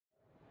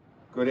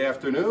Good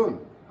afternoon.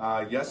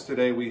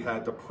 Yesterday we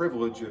had the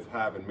privilege of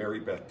having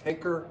Mary Beth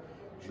Tinker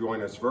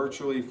join us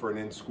virtually for an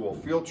in-school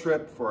field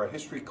trip for our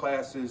history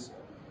classes.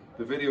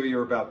 The video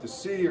you're about to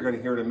see, you're going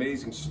to hear an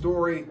amazing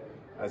story.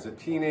 As a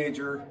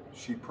teenager,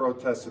 she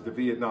protested the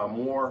Vietnam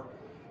War,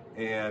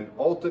 and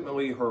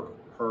ultimately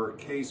her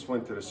case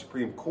went to the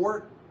Supreme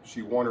Court.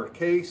 She won her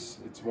case.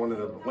 It's one of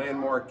the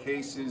landmark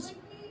cases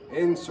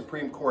in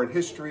Supreme Court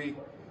history.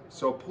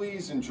 So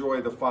please enjoy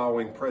the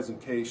following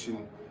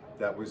presentation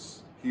that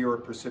was here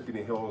at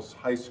Parsippany Hills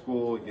High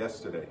School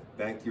yesterday.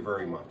 Thank you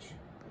very much.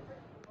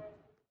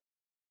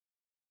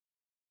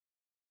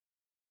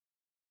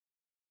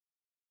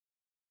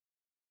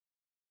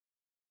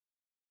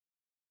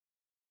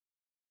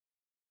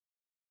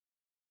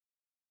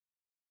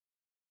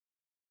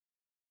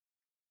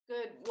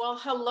 Good. Well,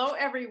 hello,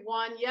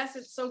 everyone. Yes,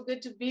 it's so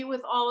good to be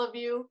with all of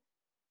you,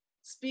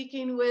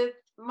 speaking with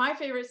my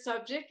favorite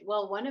subject,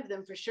 well, one of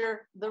them for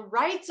sure, the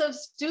rights of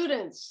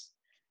students,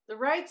 the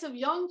rights of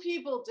young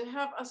people to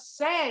have a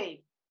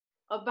say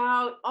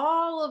about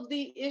all of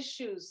the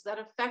issues that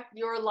affect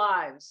your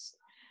lives.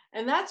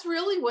 And that's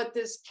really what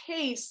this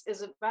case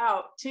is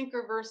about,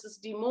 Tinker versus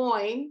Des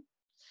Moines.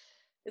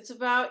 It's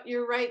about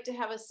your right to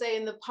have a say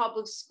in the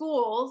public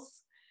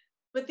schools.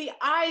 But the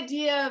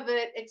idea of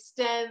it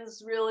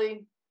extends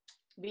really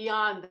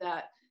beyond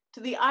that to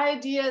the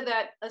idea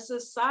that a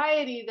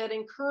society that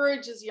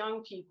encourages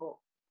young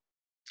people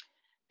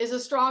is a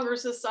stronger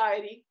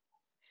society.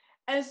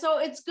 And so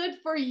it's good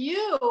for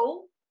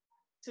you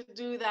to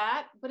do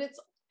that, but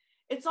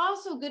it's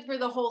also good for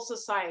the whole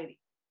society.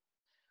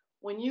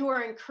 When you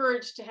are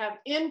encouraged to have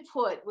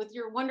input with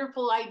your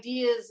wonderful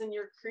ideas and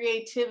your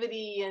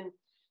creativity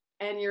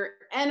and your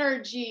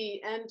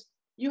energy, and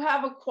you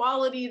have a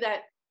quality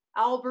that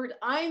Albert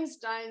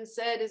Einstein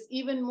said is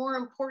even more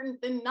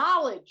important than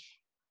knowledge.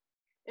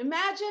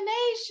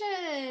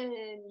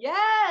 Imagination.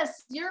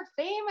 Yes, you're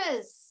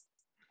famous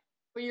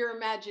for your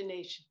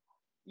imagination.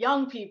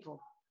 Young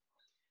people.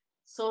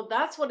 So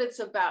that's what it's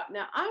about.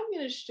 Now I'm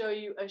going to show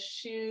you a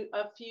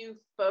few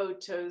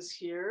photos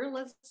here.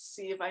 Let's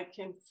see if I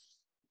can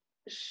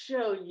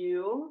show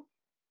you.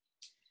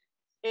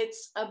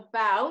 It's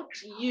about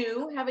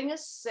you having a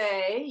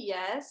say,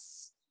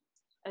 yes,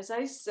 as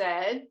I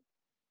said.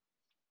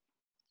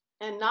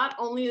 And not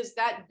only is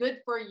that good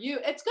for you,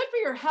 it's good for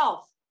your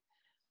health.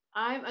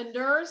 I'm a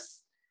nurse,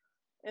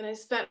 and I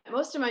spent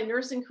most of my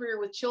nursing career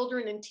with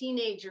children and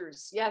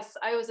teenagers. Yes,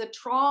 I was a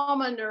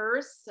trauma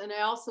nurse, and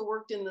I also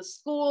worked in the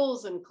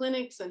schools and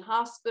clinics and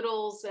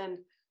hospitals. And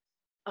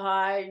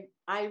I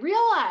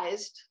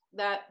realized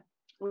that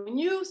when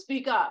you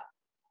speak up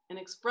and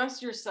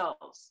express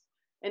yourselves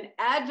and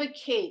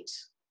advocate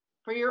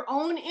for your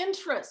own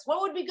interests,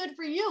 what would be good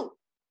for you?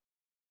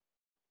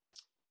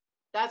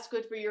 That's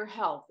good for your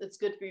health. It's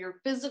good for your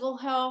physical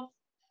health,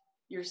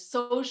 your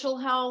social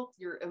health,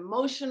 your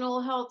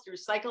emotional health, your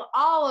psycho,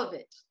 all of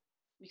it.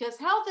 Because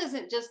health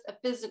isn't just a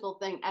physical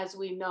thing, as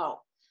we know.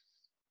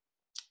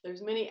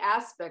 There's many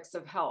aspects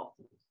of health.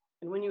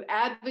 And when you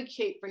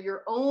advocate for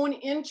your own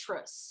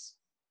interests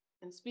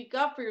and speak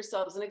up for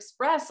yourselves and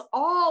express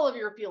all of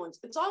your feelings,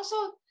 it's also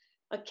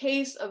a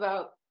case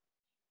about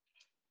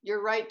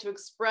your right to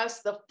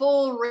express the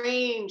full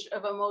range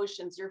of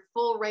emotions, your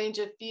full range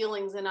of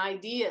feelings and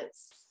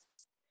ideas.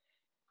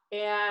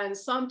 And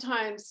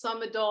sometimes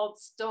some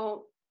adults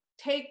don't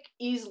take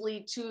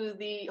easily to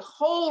the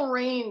whole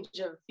range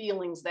of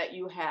feelings that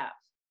you have,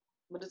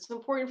 but it's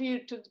important for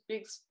you to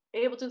be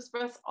able to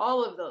express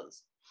all of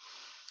those.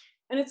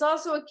 And it's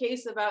also a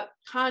case about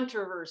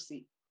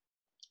controversy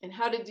and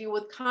how to deal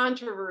with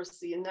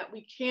controversy, and that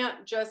we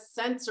can't just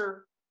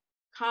censor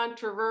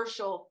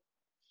controversial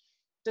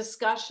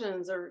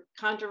discussions or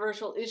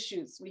controversial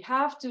issues. We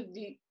have to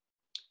be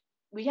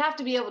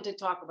able to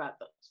talk about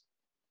those.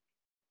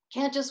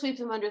 Can't just sweep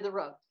them under the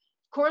rug.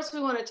 Of course, we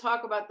want to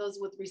talk about those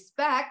with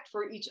respect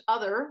for each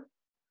other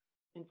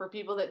and for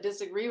people that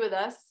disagree with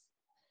us.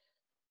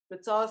 But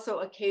it's also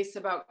a case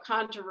about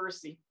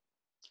controversy.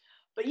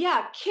 But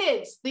yeah,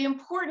 kids, the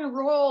important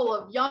role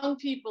of young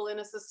people in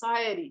a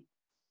society,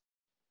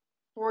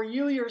 for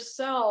you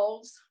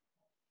yourselves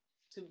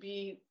to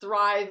be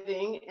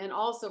thriving, and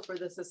also for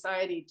the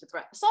society to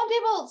thrive. Some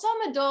people,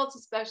 some adults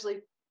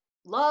especially,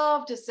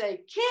 love to say,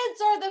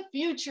 kids are the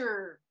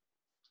future.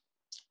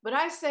 But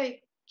I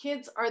say,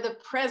 kids are the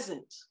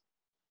present.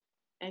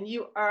 And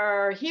you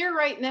are here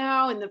right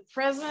now in the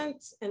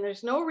present, and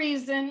there's no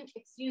reason,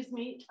 excuse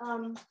me,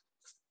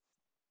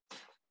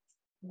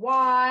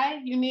 why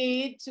you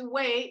need to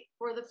wait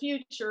for the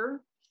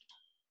future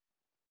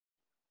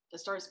to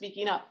start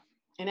speaking up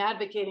and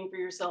advocating for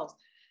yourselves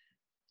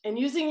and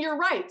using your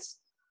rights.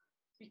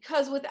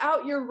 Because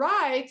without your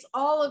rights,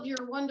 all of your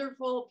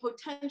wonderful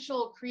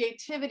potential,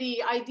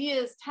 creativity,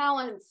 ideas,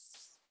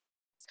 talents,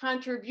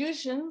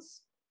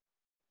 contributions,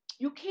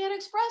 you can't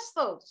express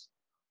those.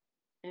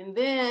 And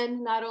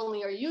then not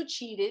only are you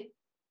cheated,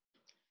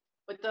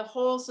 but the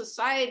whole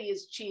society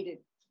is cheated.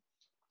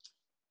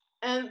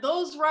 And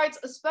those rights,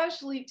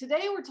 especially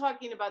today, we're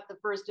talking about the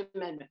First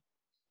Amendment.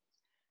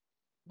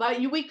 But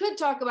we could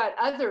talk about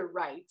other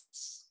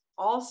rights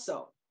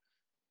also.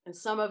 And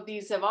some of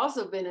these have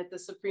also been at the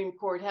Supreme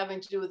Court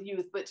having to do with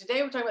youth. But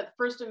today we're talking about the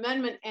First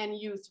Amendment and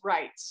youth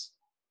rights.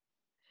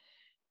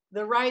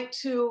 The right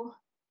to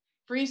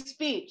free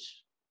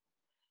speech,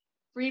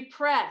 free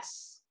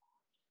press,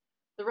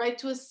 the right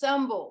to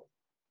assemble,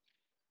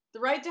 the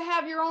right to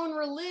have your own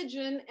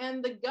religion,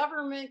 and the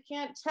government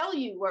can't tell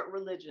you what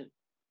religion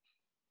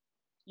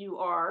you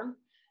are.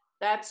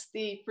 That's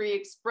the free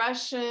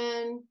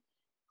expression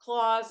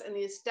clause and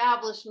the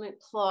establishment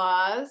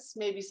clause.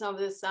 Maybe some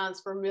of this sounds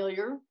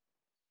familiar.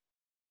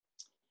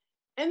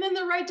 And then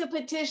the right to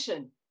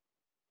petition.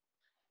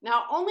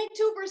 Now, only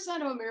 2%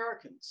 of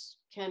Americans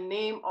can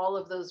name all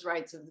of those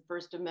rights of the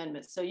First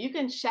Amendment. So you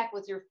can check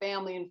with your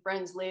family and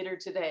friends later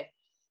today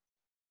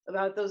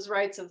about those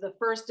rights of the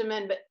First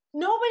Amendment.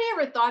 Nobody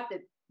ever thought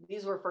that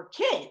these were for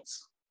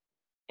kids.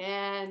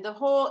 And the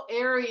whole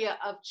area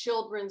of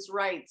children's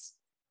rights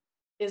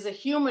is a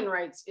human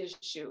rights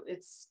issue.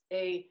 It's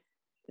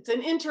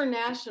an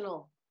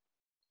international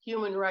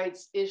human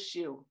rights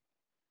issue.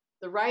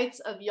 The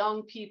rights of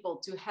young people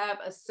to have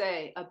a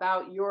say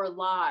about your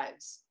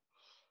lives.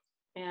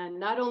 And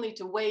not only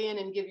to weigh in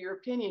and give your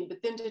opinion, but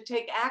then to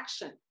take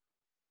action,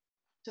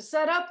 to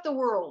set up the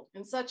world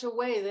in such a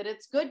way that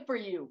it's good for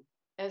you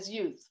as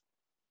youth.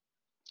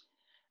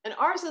 And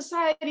our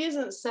society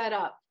isn't set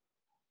up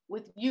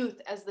with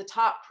youth as the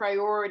top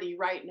priority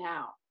right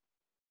now.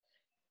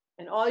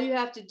 And all you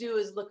have to do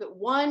is look at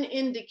one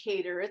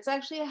indicator. It's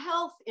actually a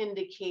health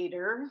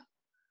indicator.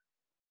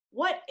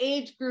 What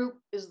age group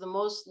is the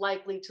most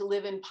likely to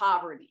live in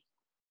poverty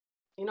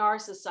in our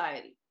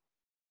society?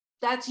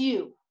 That's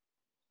you.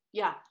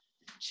 Yeah,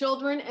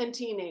 children and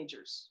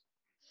teenagers.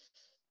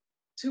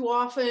 Too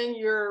often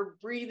you're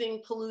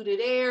breathing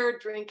polluted air,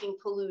 drinking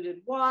polluted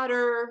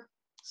water,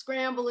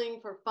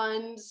 scrambling for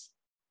funds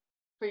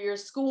for your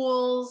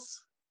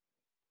schools,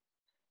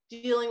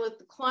 dealing with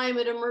the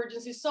climate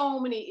emergency, so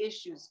many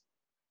issues.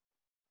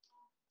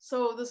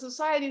 So the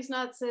society is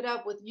not set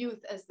up with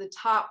youth as the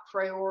top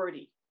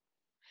priority.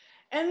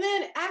 And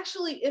then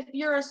actually, if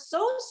you're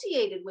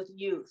associated with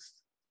youth,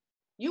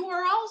 you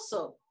are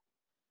also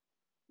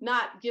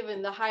not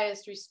given the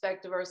highest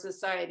respect of our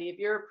society. If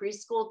you're a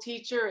preschool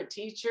teacher, a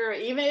teacher,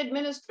 even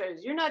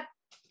administrators, you're not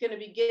going to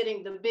be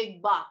getting the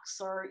big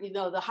bucks or,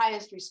 the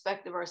highest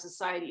respect of our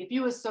society if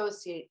you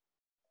associate.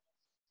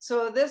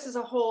 So this is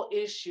a whole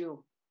issue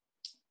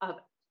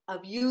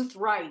of youth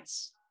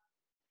rights.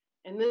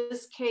 And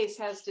this case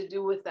has to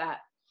do with that.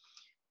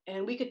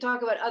 And we could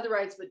talk about other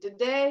rights, but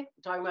today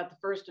we're talking about the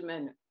First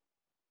Amendment.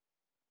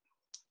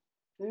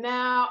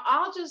 Now,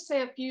 I'll just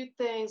say a few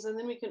things and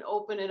then we can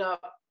open it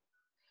up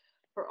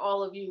for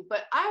all of you.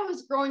 But I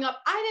was growing up,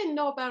 I didn't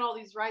know about all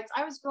these rights.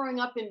 I was growing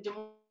up in Des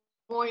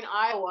Moines,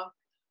 Iowa.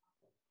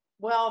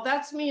 Well,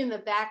 that's me in the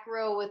back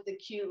row with the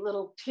cute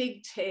little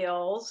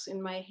pigtails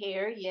in my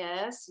hair.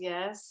 Yes,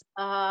 yes.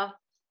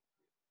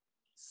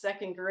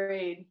 Second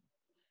grade.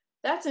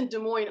 That's in Des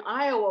Moines,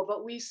 Iowa.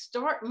 But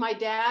my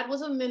dad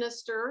was a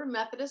minister,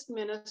 Methodist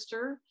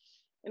minister,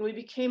 and we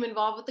became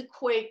involved with the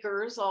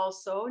Quakers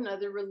also,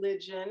 another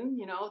religion.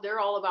 They're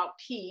all about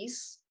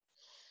peace,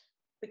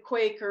 the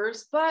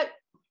Quakers. But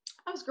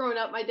I was growing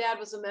up, my dad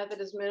was a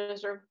Methodist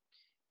minister.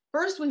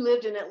 First, we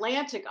lived in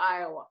Atlantic,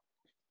 Iowa,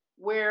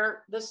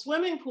 where the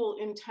swimming pool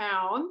in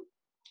town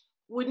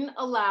wouldn't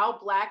allow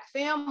Black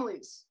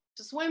families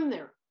to swim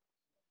there.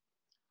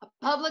 A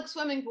public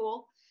swimming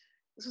pool.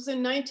 This was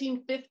in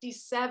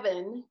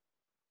 1957,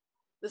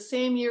 the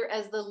same year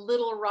as the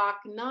Little Rock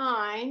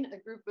Nine, a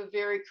group of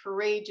very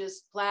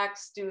courageous Black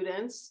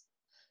students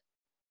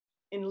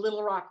in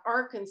Little Rock,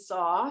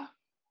 Arkansas,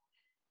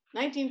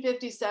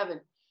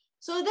 1957.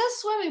 So this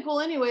swimming pool,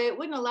 anyway, it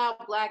wouldn't allow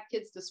Black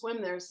kids to swim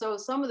there. So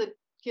some of the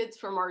kids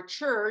from our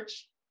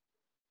church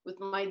with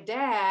my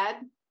dad,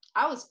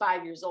 I was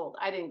 5 years old.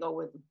 I didn't go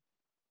with them.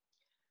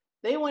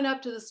 They went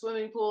up to the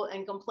swimming pool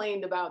and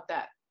complained about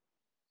that.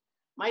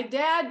 My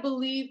dad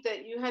believed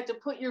that you had to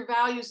put your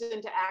values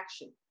into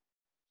action.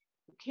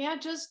 You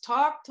can't just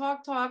talk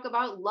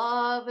about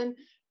love and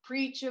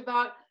preach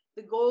about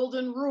the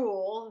golden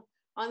rule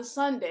on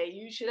Sunday.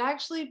 You should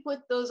actually put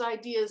those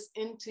ideas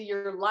into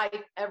your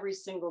life every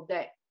single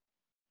day.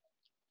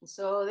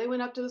 So they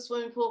went up to the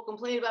swimming pool,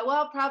 complained about,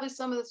 well, probably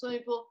some of the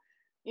swimming pool,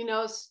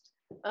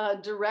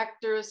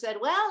 director said,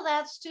 well,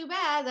 that's too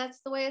bad.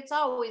 That's the way it's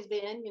always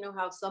been. You know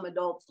how some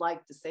adults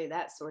like to say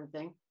that sort of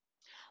thing.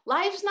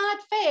 Life's not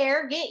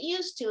fair. Get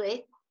used to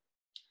it.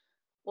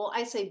 Well,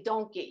 I say,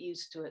 don't get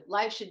used to it.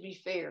 Life should be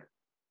fair.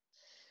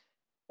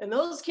 And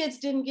those kids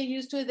didn't get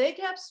used to it. They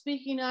kept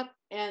speaking up,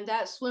 and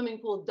that swimming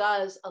pool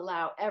does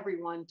allow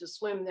everyone to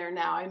swim there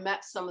now. I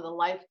met some of the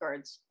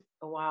lifeguards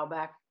a while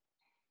back.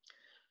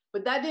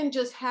 But that didn't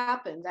just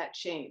happen, that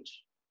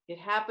change. It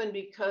happened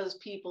because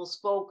people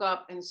spoke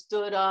up and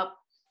stood up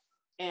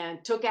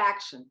and took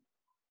action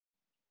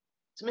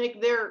to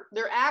make their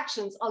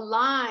actions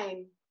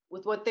align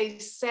with what they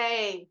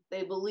say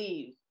they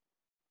believe.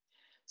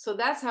 So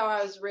that's how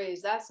I was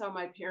raised. That's how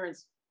my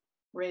parents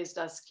raised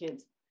us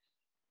kids.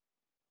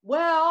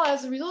 Well,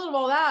 as a result of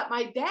all that,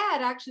 my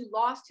dad actually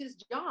lost his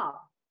job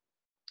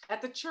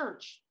at the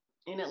church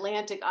in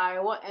Atlantic,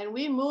 Iowa, and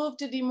we moved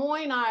to Des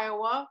Moines,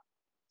 Iowa.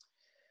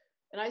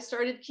 And I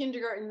started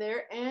kindergarten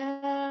there.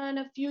 And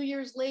a few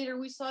years later,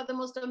 we saw the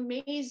most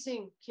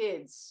amazing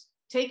kids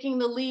taking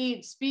the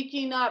lead,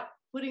 speaking up,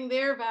 putting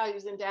their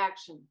values into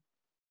action.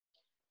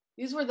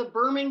 These were the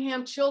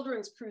Birmingham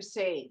Children's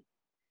Crusade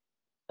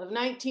of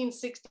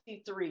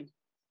 1963.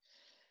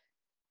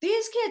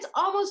 These kids,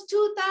 almost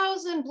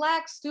 2,000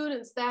 Black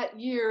students that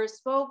year,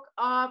 spoke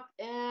up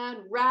and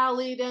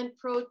rallied and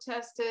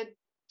protested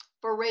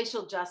for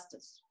racial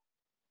justice.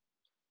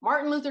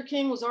 Martin Luther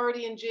King was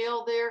already in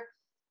jail there,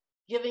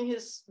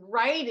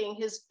 writing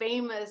his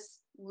famous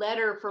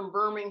letter from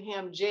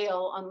Birmingham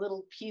jail on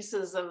little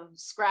pieces of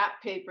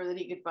scrap paper that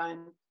he could find.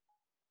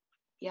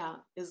 Yeah,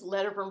 his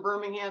letter from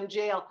Birmingham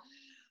jail.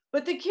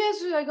 But the kids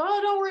were like,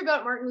 oh, don't worry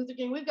about Martin Luther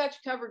King. We've got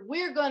you covered.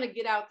 We're going to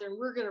get out there and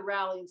we're going to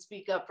rally and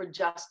speak up for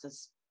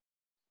justice,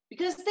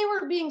 because they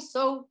were being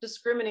so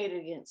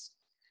discriminated against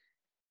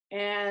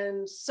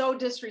and so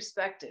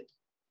disrespected.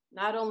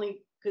 Not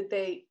only could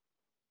they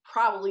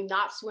probably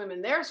not swim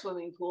in their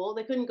swimming pool,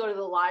 they couldn't go to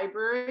the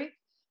library.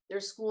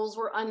 Their schools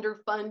were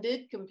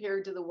underfunded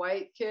compared to the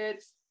white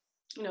kids.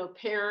 You know,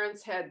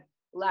 parents had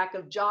lack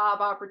of job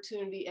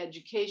opportunity,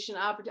 education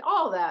opportunity,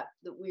 all that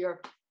we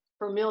are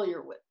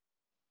familiar with.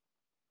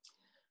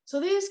 So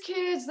these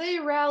kids, they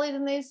rallied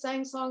and they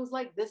sang songs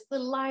like "This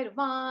Little Light of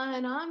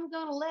Mine, I'm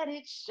Gonna Let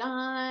It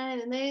Shine,"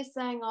 and they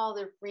sang all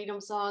their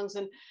freedom songs.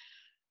 And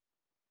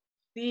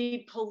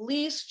the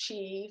police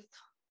chief,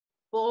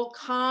 Bull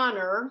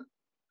Connor,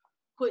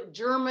 put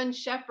German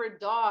Shepherd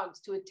dogs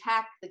to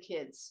attack the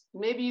kids.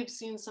 Maybe you've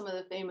seen some of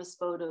the famous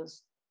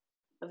photos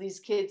of these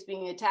kids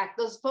being attacked.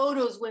 Those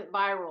photos went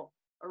viral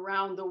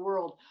around the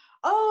world.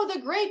 Oh,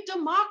 the great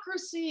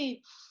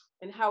democracy,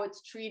 and how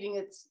it's treating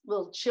its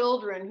little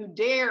children who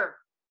dare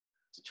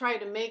to try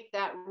to make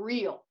that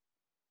real.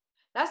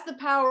 That's the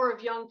power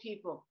of young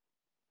people.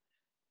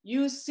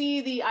 You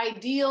see the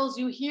ideals,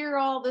 you hear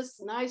all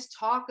this nice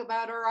talk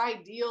about our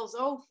ideals,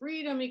 oh,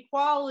 freedom,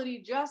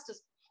 equality,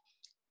 justice.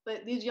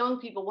 But these young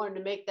people wanted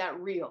to make that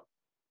real.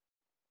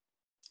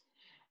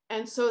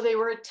 And so they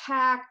were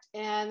attacked,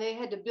 and they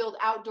had to build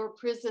outdoor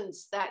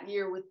prisons that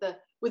year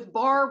with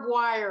barbed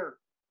wire.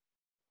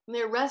 And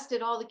they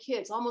arrested all the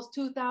kids, almost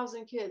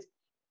 2,000 kids.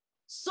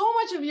 So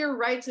much of your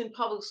rights in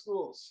public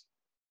schools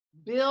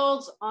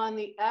builds on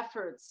the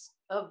efforts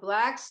of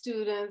Black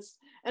students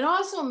and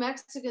also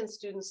Mexican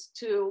students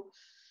too,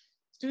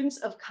 students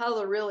of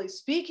color really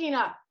speaking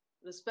up,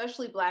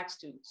 especially Black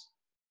students,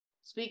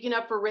 speaking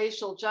up for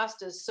racial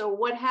justice. So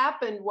what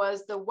happened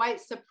was the white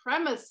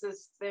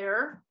supremacists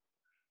there,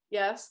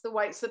 yes, the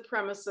white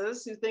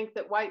supremacists who think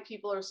that white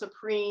people are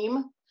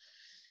supreme,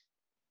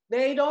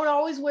 they don't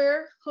always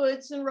wear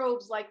hoods and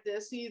robes like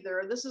this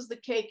either. This is the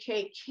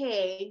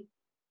KKK.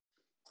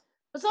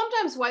 But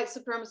sometimes white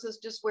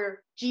supremacists just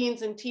wear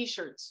jeans and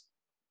t-shirts.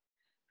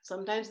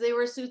 Sometimes they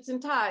wear suits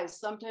and ties.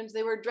 Sometimes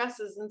they wear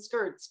dresses and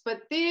skirts.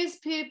 But these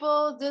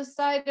people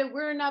decided,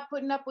 we're not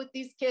putting up with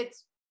these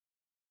kids.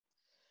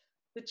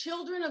 The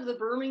children of the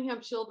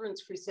Birmingham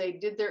Children's Crusade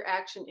did their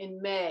action in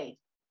May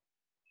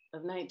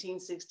of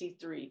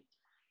 1963.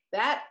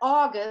 That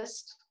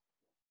August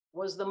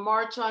was the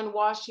March on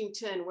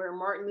Washington, where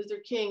Martin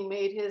Luther King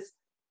made his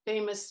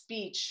famous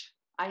speech,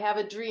 "I Have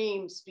a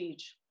Dream"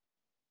 speech.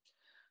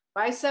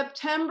 By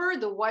September,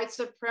 the white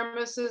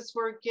supremacists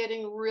were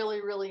getting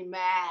really, really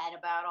mad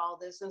about all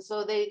this. And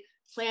so they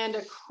planned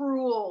a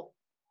cruel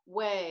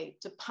way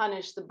to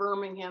punish the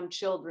Birmingham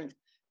children.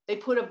 They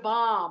put a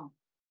bomb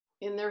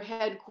in their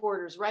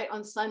headquarters right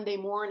on Sunday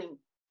morning,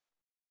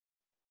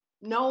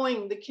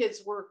 knowing the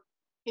kids were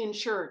in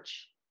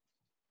church.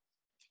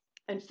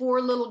 And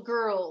 4 little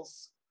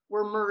girls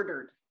were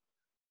murdered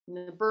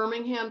in the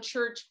Birmingham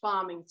church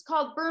bombing. It's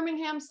called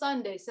Birmingham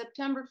Sunday,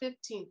 September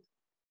 15th,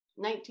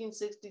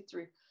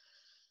 1963.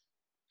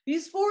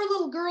 These 4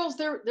 little girls,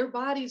 their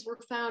bodies were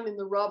found in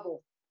the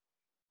rubble.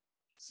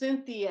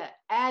 Cynthia,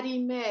 Addie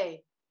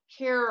Mae,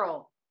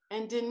 Carol,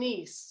 and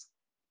Denise.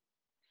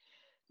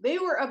 They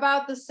were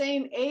about the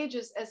same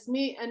ages as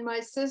me and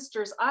my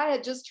sisters. I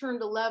had just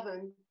turned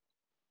 11.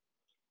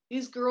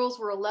 These girls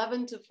were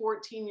 11 to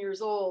 14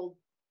 years old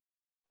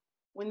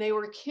when they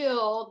were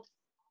killed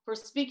for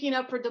speaking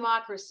up for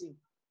democracy.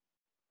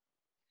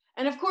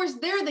 And of course,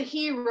 they're the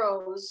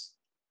heroes.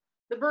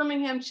 The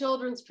Birmingham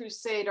Children's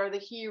Crusade are the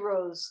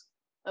heroes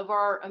of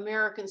our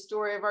American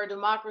story, of our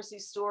democracy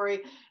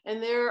story.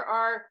 And there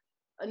are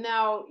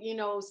now,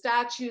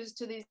 statues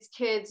to these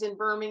kids in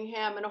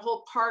Birmingham, and a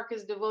whole park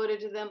is devoted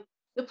to them.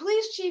 The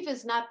police chief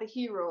is not the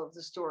hero of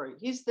the story.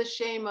 He's the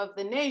shame of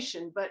the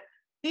nation. But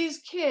these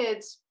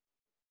kids,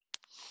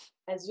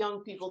 as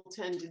young people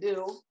tend to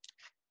do,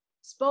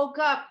 spoke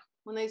up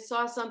when they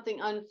saw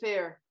something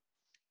unfair.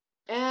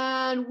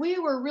 And we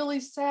were really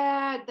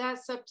sad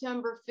that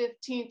September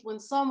 15th when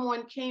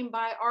someone came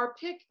by our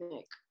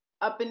picnic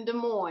up in Des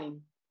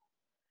Moines,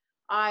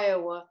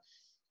 Iowa.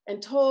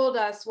 and told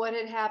us what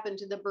had happened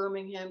to the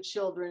Birmingham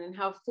children and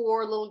how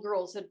 4 little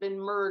girls had been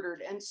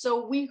murdered. And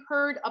so we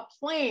heard a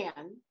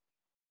plan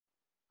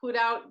put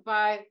out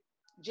by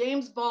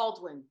James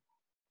Baldwin,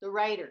 the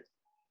writer,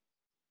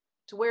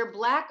 to wear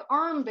black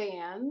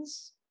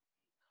armbands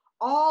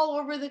all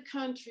over the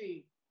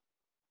country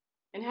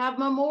and have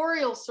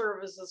memorial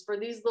services for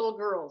these little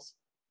girls.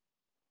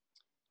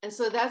 And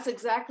so that's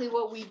exactly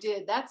what we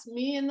did. That's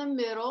me in the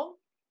middle,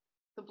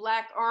 the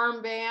black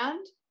armband.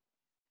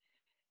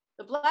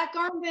 The black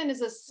armband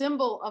is a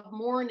symbol of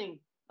mourning,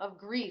 of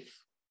grief,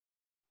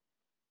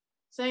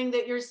 saying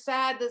that you're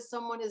sad that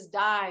someone has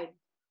died.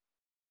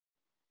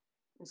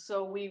 And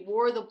so we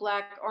wore the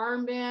black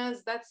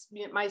armbands. That's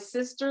my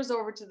sisters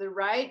over to the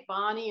right,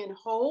 Bonnie and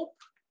Hope,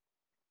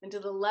 and to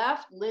the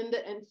left,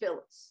 Linda and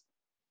Phyllis.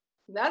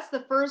 And that's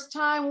the first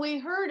time we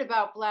heard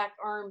about black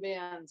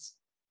armbands,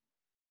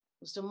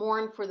 was to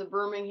mourn for the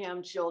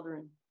Birmingham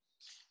children.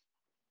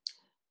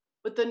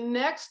 But the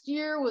next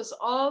year was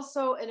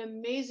also an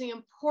amazing,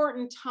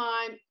 important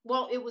time.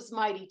 Well, it was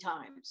mighty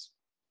times,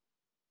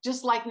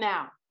 just like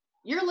now.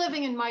 You're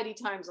living in mighty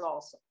times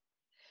also.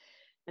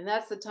 And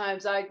that's the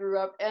times I grew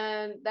up.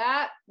 And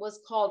that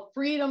was called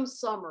Freedom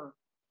Summer,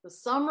 the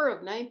summer of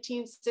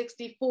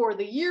 1964,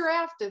 the year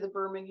after the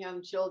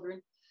Birmingham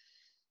children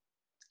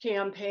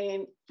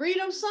campaign.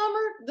 Freedom Summer,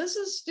 this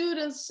is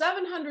students,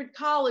 700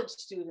 college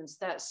students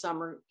that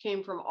summer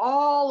came from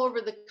all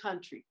over the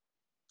country.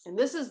 And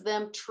this is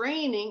them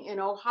training in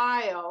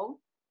Ohio.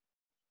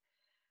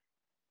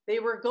 They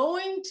were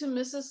going to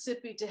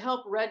Mississippi to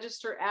help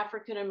register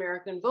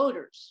African-American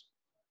voters,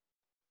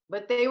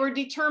 but they were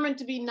determined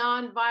to be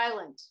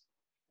nonviolent.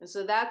 And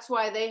so that's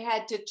why they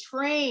had to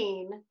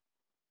train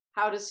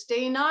how to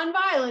stay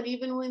nonviolent,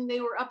 even when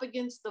they were up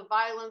against the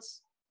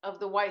violence of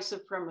the white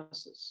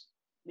supremacists,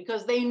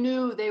 because they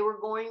knew they were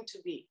going to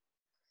be.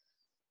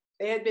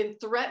 They had been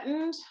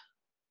threatened,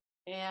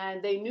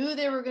 and they knew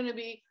they were going to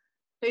be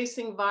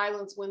facing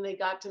violence when they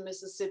got to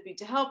Mississippi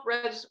to help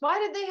register. Why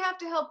did they have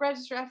to help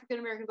register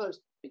African-American voters?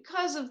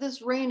 Because of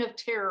this reign of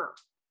terror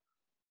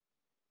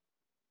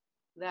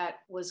that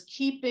was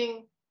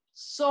keeping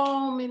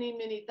so many,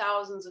 many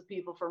thousands of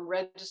people from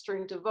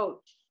registering to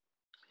vote.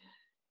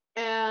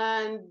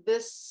 And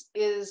this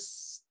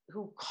is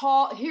who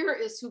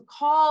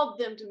called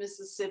them to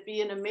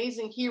Mississippi, an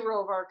amazing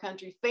hero of our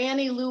country,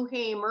 Fannie Lou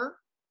Hamer.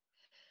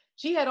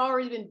 She had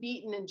already been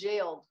beaten and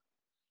jailed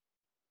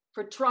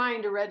for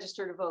trying to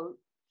register to vote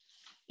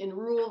in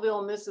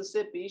Ruleville,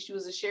 Mississippi. She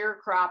was a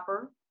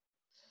sharecropper.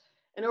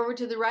 And over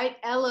to the right,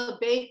 Ella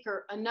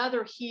Baker,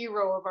 another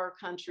hero of our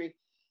country.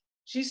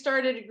 She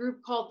started a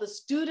group called the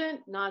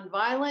Student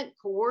Nonviolent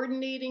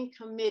Coordinating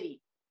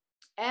Committee,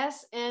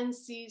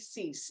 SNCC,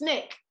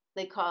 SNCC,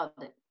 they called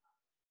it.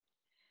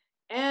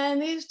 And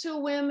these 2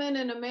 women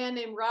and a man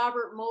named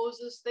Robert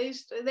Moses,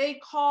 they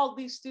called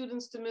these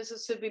students to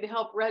Mississippi to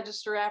help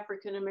register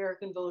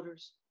African-American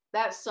voters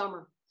that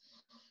summer.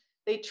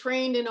 They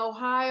trained in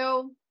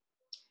Ohio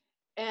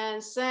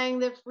and sang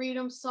the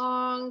freedom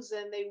songs,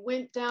 and they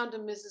went down to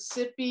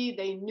Mississippi.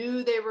 They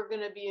knew they were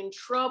going to be in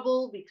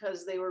trouble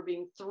because they were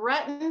being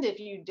threatened. If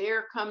you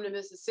dare come to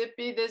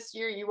Mississippi this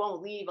year, you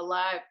won't leave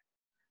alive.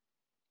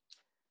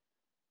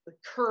 The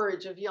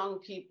courage of young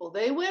people.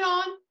 They went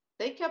on,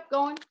 they kept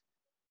going.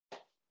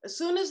 As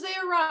soon as they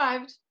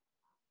arrived,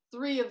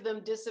 3 of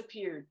them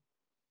disappeared.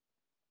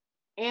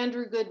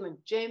 Andrew Goodman,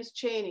 James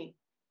Chaney,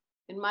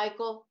 and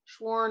Michael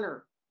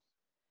Schwerner.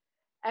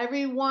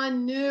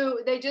 Everyone knew,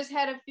 they just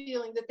had a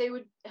feeling that they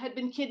had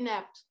been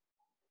kidnapped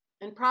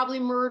and probably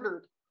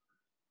murdered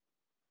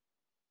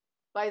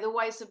by the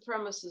white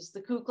supremacists,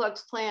 the Ku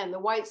Klux Klan, the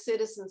White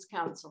Citizens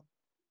Council.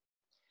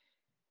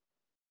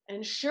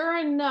 And sure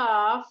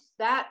enough,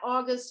 that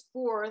August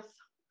 4th,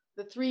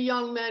 the 3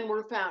 young men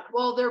were found.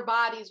 Well, their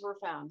bodies were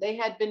found. They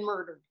had been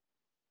murdered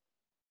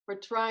for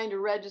trying to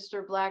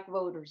register Black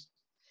voters.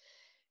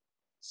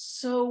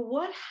 So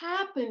what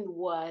happened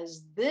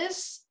was that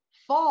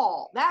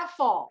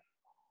fall,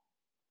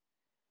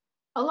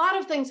 a lot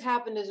of things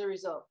happened as a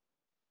result.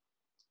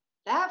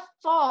 That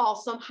fall,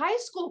 some high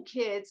school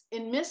kids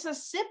in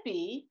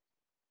Mississippi,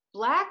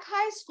 Black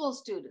high school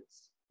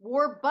students,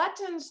 wore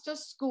buttons to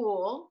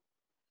school.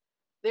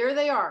 There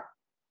they are.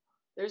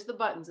 There's the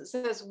buttons. It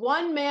says,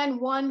 "One man,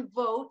 one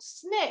vote,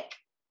 SNCC,"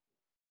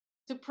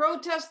 to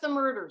protest the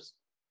murders.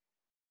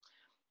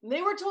 And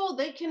they were told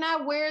they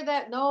cannot wear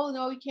that.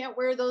 No, you can't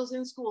wear those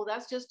in school.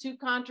 That's just too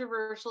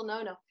controversial.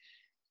 No.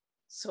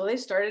 So they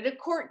started a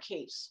court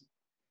case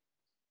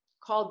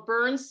called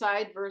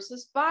Burnside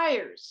versus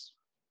Byers,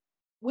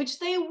 which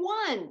they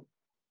won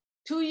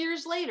 2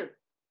 years later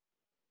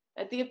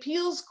at the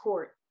appeals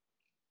court.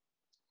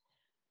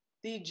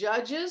 The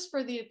judges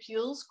for the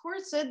appeals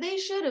court said they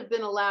should have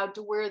been allowed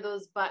to wear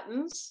those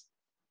buttons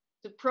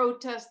to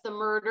protest the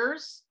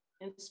murders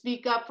and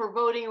speak up for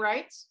voting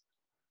rights.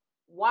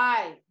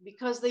 Why?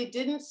 Because they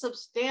didn't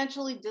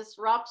substantially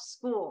disrupt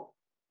school.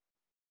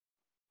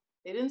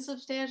 They didn't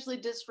substantially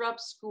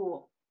disrupt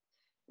school.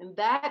 And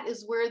that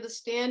is where the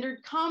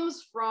standard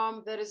comes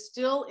from that is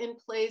still in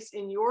place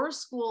in your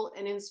school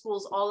and in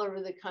schools all over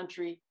the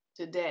country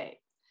today.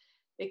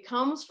 It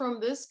comes from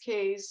this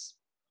case,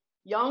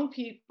 young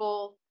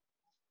people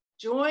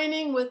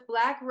joining with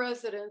Black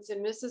residents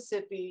in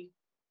Mississippi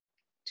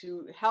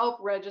to help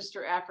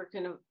register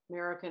African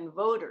American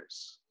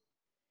voters.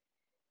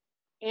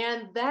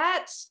 And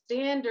that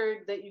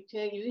standard that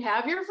you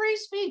have your free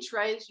speech,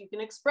 right? You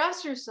can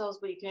express yourselves,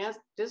 but you can't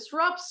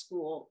disrupt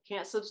school,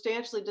 can't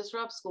substantially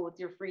disrupt school with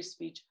your free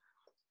speech.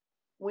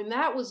 When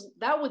that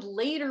would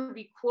later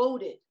be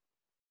quoted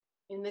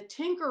in the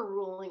Tinker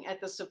ruling at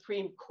the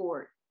Supreme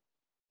Court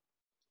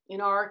in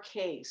our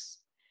case.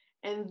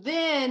 And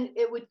then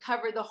it would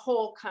cover the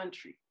whole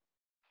country.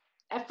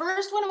 At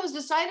first, when it was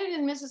decided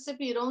in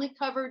Mississippi, it only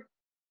covered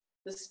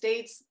the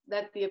states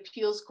that the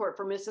appeals court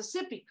for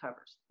Mississippi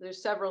covers.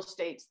 There's several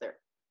states there.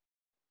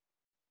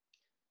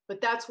 But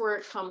that's where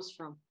it comes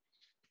from.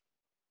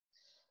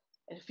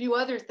 And a few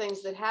other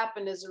things that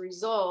happened as a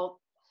result.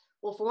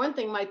 Well, for one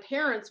thing, my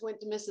parents went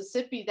to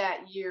Mississippi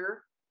that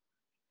year.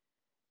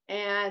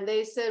 And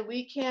they said,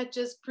 we can't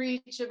just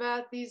preach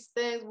about these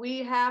things. We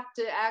have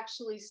to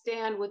actually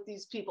stand with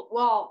these people.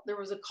 Well, there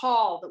was a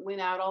call that went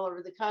out all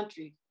over the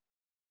country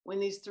when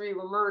these three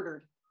were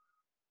murdered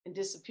and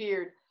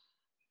disappeared.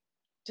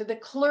 To the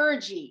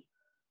clergy,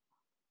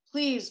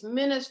 please,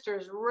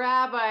 ministers,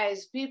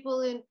 rabbis,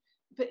 people in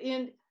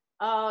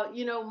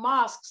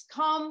mosques,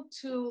 come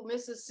to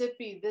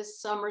Mississippi this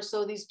summer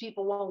so these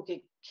people won't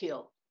get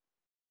killed.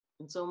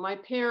 And so my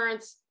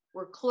parents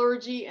were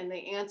clergy and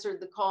they answered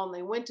the call and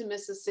they went to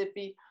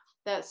Mississippi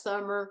that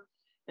summer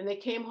and they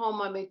came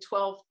home on my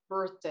 12th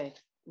birthday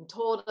and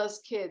told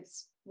us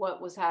kids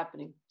what was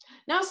happening.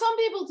 Now, some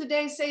people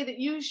today say that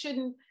you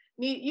shouldn't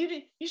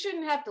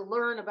have to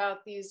learn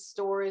about these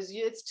stories.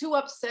 It's too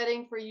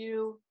upsetting for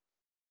you.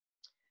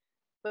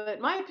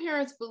 But my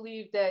parents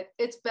believed that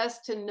it's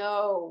best to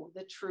know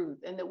the truth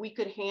and that we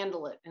could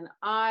handle it. And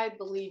I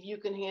believe you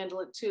can handle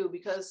it too,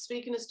 because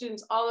speaking to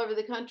students all over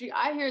the country,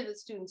 I hear that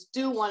students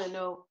do want to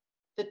know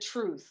the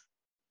truth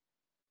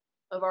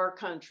of our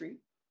country.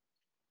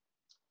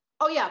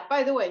 Oh yeah,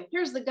 by the way,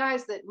 here's the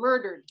guys that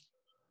murdered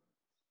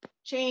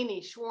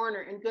Cheney,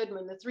 Schwerner, and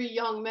Goodman, the three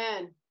young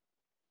men.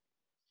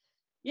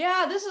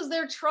 Yeah, this is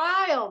their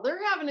trial.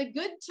 They're having a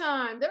good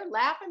time. They're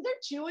laughing, they're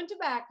chewing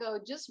tobacco,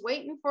 just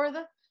waiting for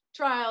the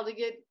trial to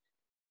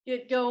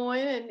get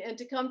going and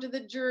to come to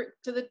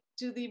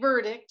the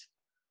verdict.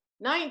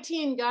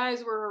 19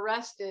 guys were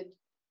arrested.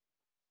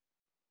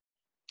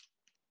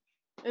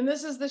 And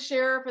this is the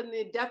sheriff and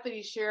the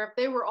deputy sheriff.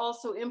 They were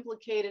also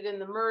implicated in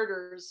the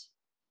murders.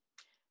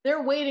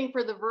 They're waiting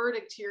for the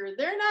verdict here.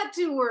 They're not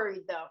too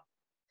worried though.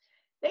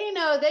 They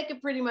know they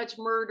could pretty much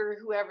murder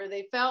whoever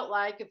they felt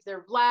like, if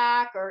they're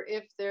Black or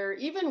if they're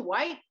even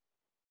white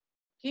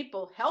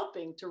people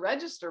helping to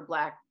register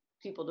Black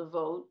people to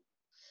vote.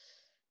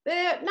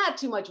 Not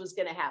too much was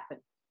going to happen.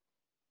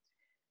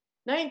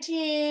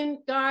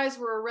 19 guys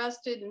were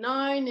arrested,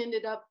 9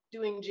 ended up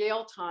doing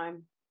jail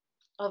time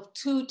of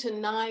 2 to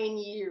 9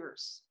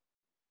 years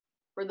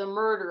for the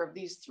murder of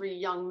these 3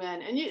 young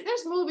men. And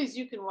there's movies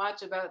you can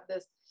watch about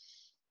this.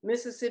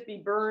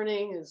 Mississippi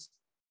Burning is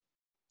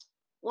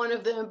one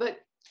of them, but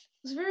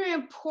it's a very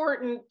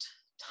important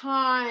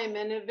time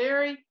and a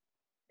very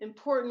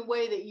important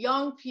way that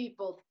young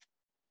people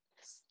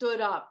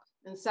stood up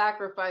and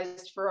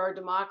sacrificed for our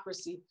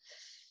democracy.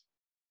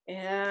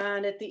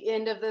 And at the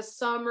end of the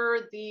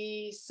summer,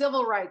 the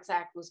Civil Rights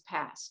Act was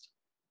passed.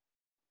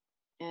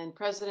 And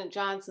President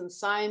Johnson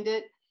signed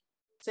it,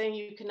 saying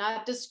you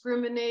cannot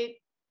discriminate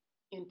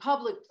in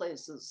public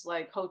places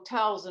like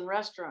hotels and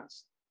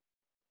restaurants.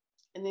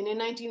 And then in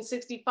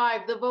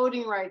 1965, the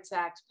Voting Rights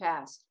Act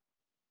passed,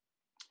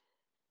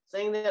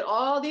 saying that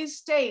all these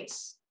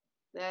states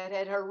that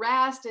had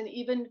harassed and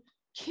even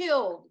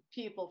killed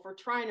people for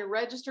trying to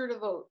register to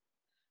vote,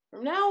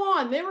 from now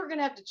on, they were going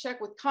to have to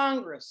check with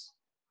Congress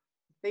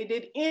if they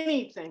did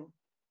anything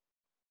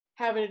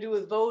having to do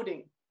with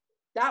voting.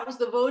 That was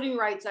the Voting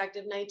Rights Act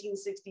of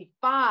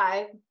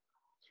 1965.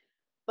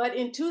 But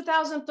in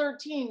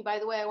 2013, by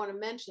the way, I want to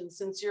mention,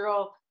 since you're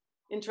all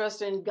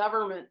interested in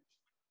government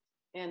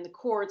and the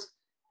courts,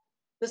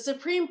 the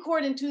Supreme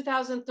Court in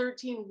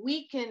 2013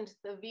 weakened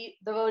the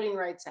Voting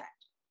Rights Act.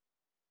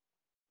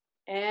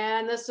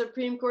 And the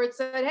Supreme Court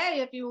said,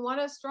 hey, if you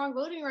want a strong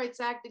Voting Rights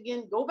Act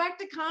again, go back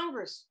to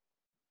Congress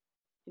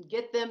and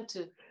get them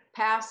to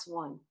pass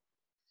one.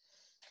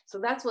 So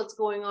that's what's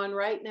going on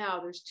right now.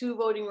 There's 2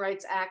 Voting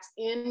Rights Acts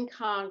in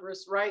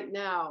Congress right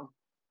now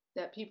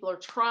that people are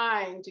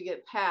trying to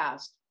get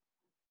passed,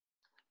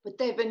 but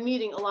they've been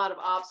meeting a lot of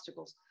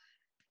obstacles.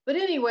 But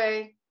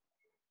anyway,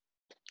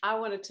 I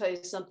want to tell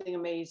you something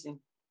amazing.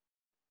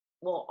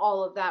 Well,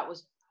 all of that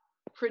was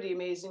pretty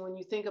amazing when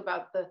you think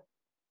about the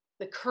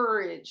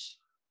courage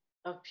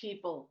of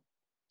people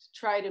to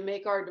try to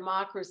make our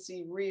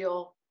democracy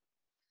real.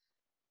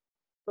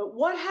 But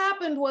what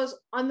happened was,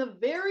 on the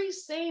very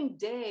same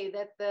day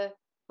that the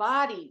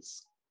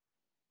bodies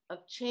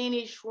of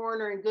Cheney,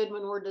 Schwerner, and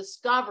Goodman were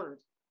discovered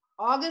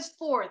August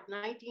 4th,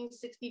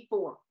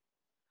 1964.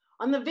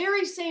 On the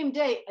very same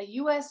day, a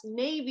US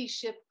Navy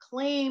ship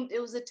claimed it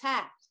was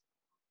attacked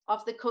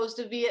off the coast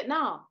of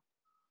Vietnam.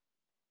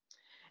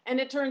 And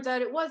it turns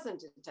out it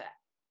wasn't attacked.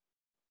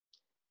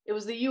 It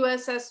was the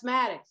USS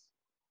Maddox.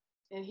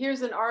 And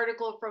here's an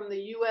article from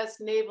the US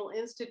Naval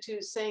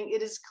Institute saying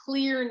it is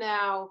clear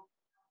now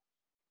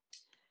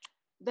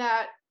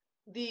that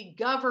the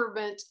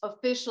government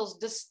officials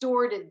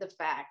distorted the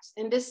facts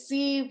and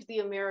deceived the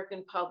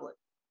American public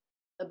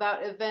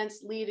about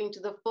events leading to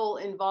the full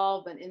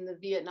involvement in the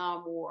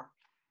Vietnam War.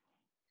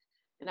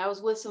 And I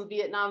was with some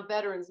Vietnam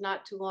veterans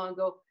not too long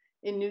ago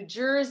in New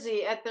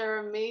Jersey at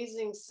their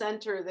amazing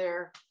center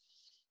there.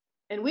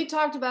 And we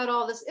talked about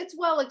all this. It's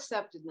well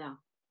accepted now.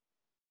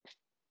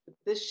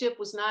 This ship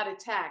was not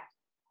attacked.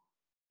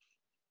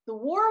 The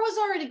war was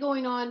already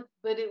going on,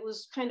 but it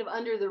was kind of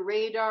under the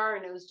radar,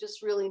 and it was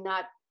just really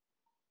not,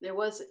 it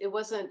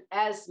wasn't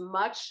as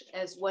much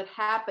as what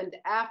happened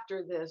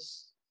after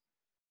this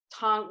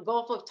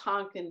Gulf of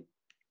Tonkin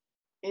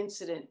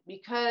incident,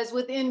 because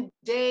within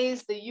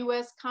days, the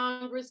US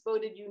Congress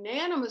voted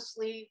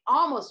unanimously,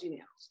 almost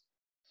unanimously,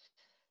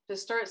 to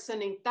start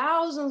sending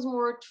thousands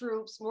more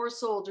troops, more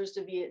soldiers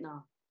to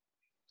Vietnam.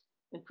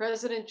 And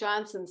President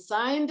Johnson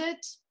signed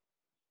it.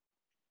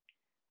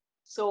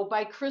 So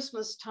by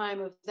Christmas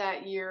time of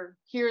that year,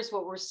 here's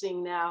what we're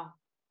seeing now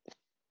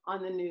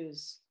on the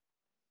news.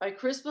 By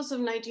Christmas of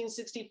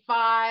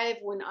 1965,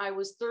 when I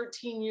was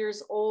 13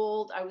 years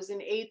old, I was in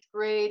 8th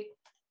grade,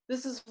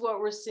 this is what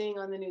we're seeing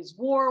on the news.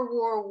 War,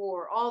 war,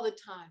 war, all the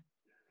time.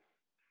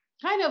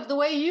 Kind of the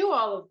way you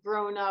all have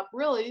grown up,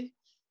 really.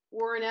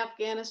 War in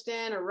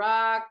Afghanistan,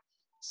 Iraq,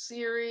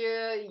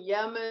 Syria,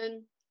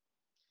 Yemen.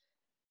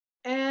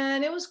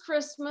 And it was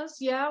Christmas,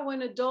 yeah,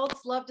 when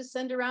adults love to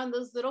send around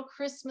those little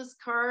Christmas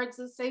cards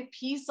that say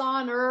peace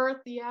on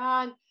earth,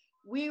 yeah. And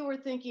we were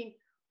thinking,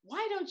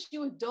 why don't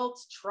you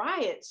adults try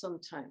it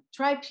sometime?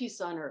 Try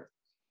peace on earth.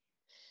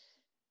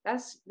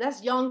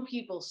 That's young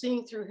people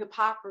seeing through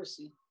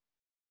hypocrisy.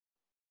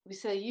 We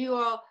say,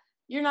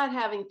 you're not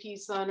having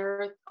peace on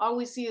earth. All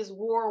we see is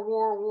war,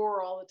 war,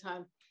 war all the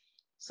time.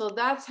 So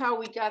that's how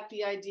we got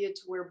the idea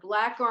to wear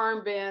black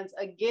armbands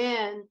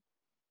again.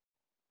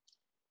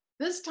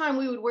 This time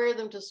we would wear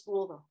them to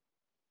school though.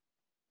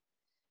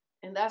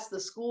 And that's the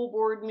school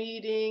board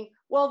meeting.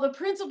 Well, the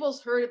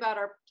principals heard about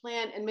our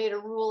plan and made a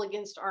rule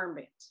against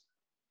armbands.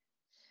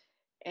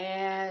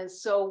 And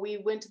so we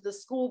went to the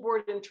school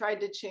board and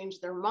tried to change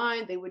their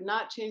mind. They would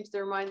not change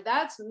their mind.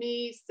 That's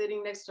me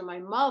sitting next to my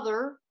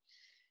mother,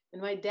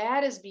 and my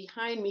dad is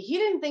behind me. He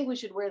didn't think we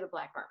should wear the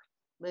black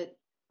armband,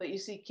 but you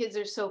see, kids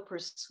are so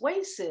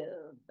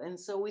persuasive. And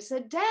so we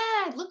said,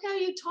 Dad, look how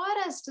you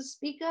taught us to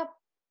speak up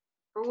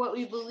for what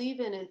we believe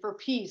in and for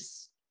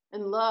peace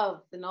and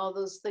love and all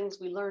those things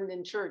we learned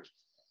in church.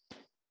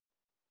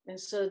 And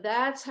so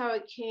that's how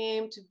it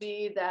came to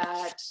be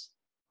that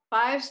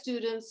 5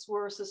 students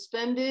were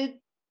suspended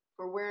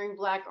for wearing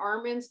black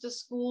armbands to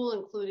school,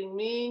 including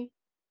me.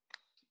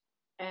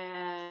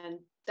 And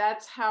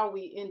that's how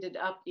we ended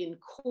up in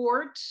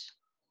court,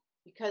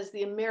 because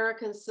the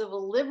American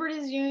Civil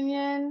Liberties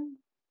Union,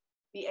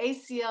 the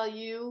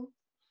ACLU,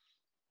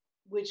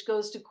 which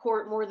goes to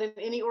court more than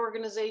any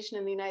organization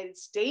in the United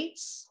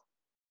States.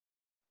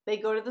 They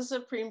go to the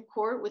Supreme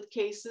Court with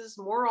cases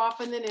more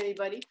often than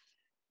anybody.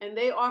 And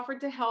they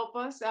offered to help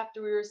us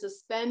after we were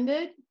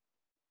suspended.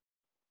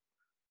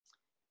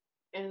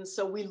 And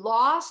so we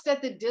lost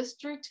at the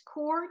district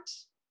court,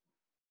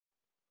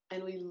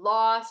 and we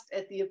lost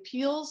at the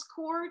appeals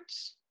court.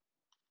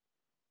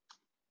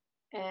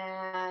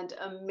 And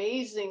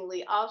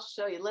amazingly, I'll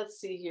show you, let's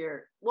see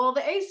here. Well,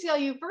 the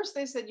ACLU, first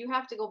they said you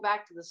have to go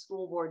back to the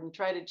school board and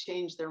try to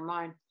change their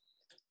mind,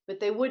 but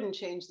they wouldn't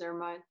change their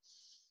mind.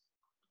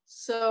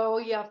 So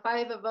yeah,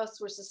 5 of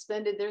us were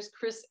suspended. There's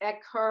Chris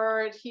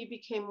Eckhart. He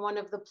became one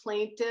of the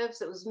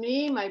plaintiffs. It was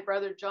me, my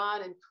brother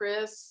John, and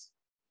Chris.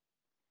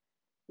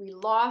 We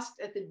lost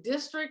at the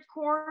district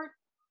court.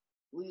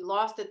 We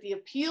lost at the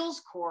appeals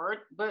court,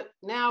 but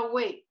now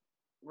wait,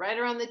 right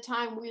around the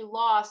time we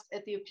lost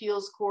at the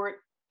appeals court,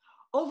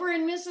 over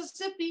in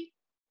Mississippi,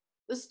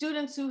 the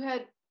students who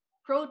had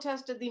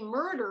protested the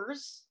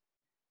murders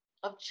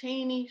of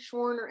Cheney,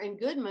 Schwerner, and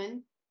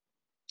Goodman,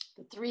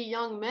 the 3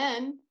 young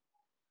men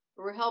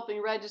who were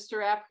helping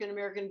register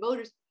African-American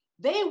voters,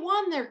 they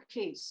won their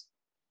case.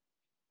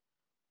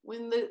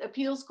 When the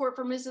appeals court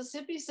for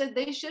Mississippi said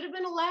they should have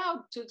been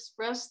allowed to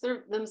express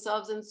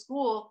themselves in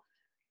school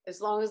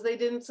as long as they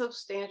didn't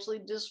substantially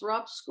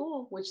disrupt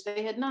school, which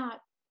they had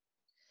not.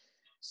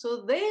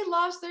 So they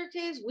lost their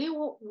case. We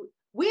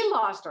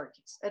lost our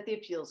case at the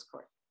appeals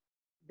court.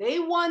 They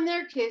won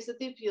their case at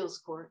the appeals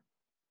court.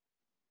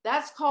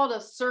 That's called a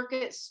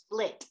circuit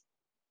split,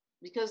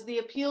 because the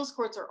appeals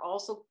courts are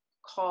also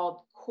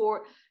called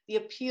court. The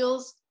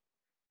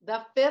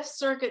 5th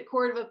Circuit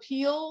Court of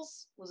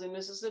Appeals was in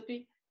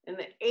Mississippi, and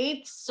the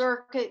 8th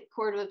Circuit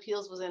Court of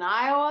Appeals was in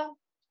Iowa.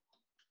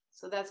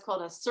 So that's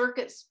called a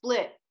circuit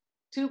split.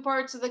 2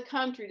 parts of the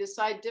country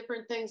decide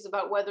different things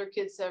about whether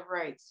kids have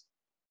rights.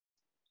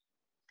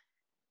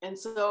 And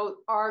so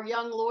our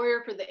young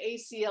lawyer for the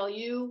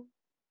ACLU,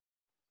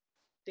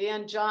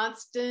 Dan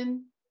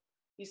Johnston,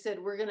 he said,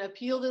 we're going to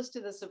appeal this to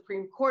the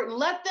Supreme Court and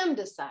let them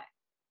decide.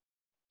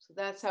 So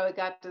that's how it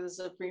got to the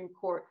Supreme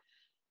Court.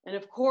 And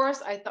of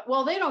course, I thought,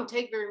 well, they don't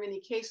take very many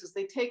cases.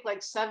 They take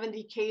like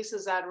 70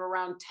 cases out of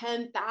around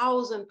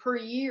 10,000 per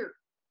year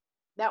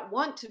that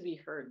want to be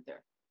heard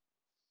there.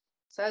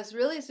 So I was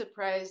really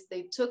surprised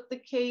they took the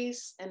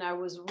case, and I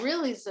was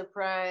really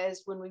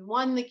surprised when we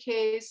won the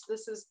case.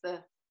 This is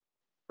the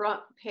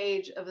front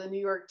page of the New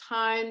York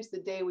Times,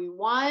 the day we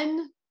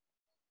won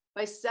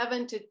by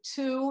 7-2.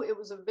 It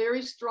was a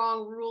very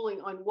strong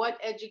ruling on what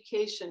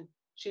education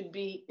should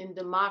be in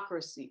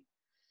democracy.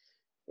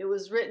 It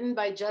was written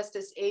by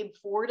Justice Abe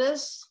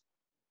Fortas.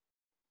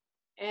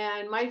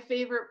 And my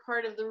favorite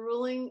part of the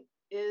ruling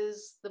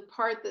is the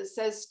part that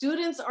says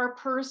students are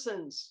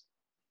persons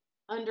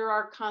under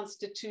our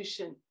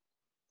Constitution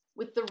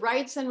with the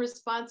rights and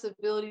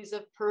responsibilities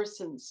of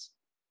persons.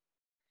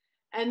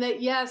 And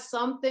that, yes,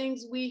 some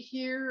things we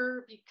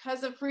hear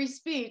because of free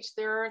speech,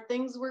 there are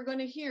things we're going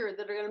to hear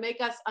that are going to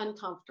make us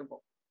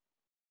uncomfortable.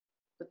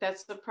 But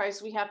that's the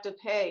price we have to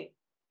pay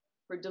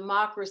for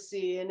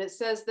democracy. And it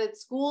says that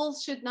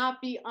schools should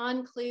not be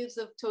enclaves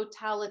of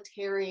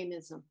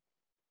totalitarianism.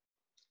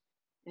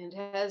 And it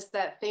has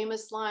that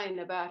famous line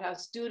about how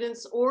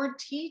students or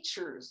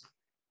teachers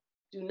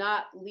do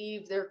not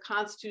leave their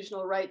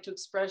constitutional right to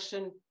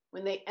expression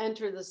when they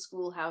enter the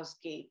schoolhouse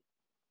gate.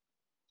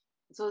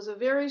 So it's a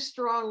very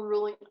strong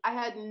ruling. I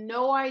had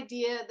no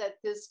idea that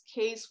this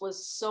case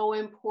was so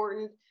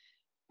important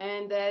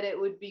and that it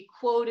would be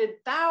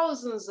quoted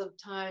thousands of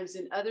times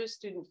in other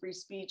student free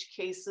speech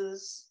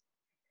cases,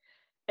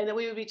 and that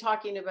we would be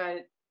talking about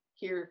it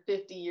here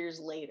 50 years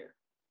later.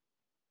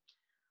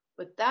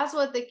 But that's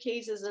what the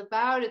case is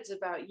about. It's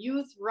about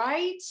youth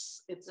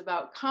rights. It's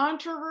about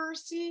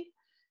controversy.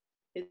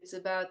 It's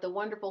about the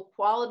wonderful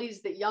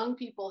qualities that young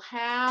people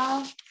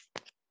have,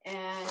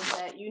 and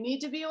that you need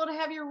to be able to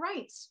have your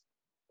rights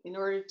in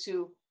order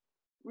to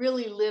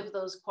really live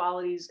those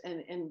qualities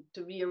and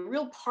to be a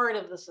real part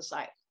of the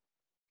society.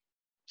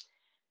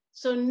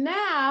 So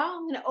now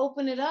I'm going to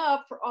open it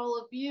up for all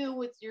of you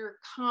with your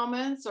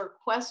comments or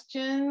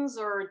questions,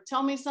 or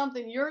tell me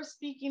something you're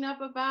speaking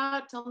up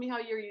about. Tell me how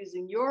you're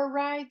using your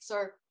rights,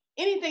 or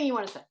anything you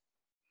want to say.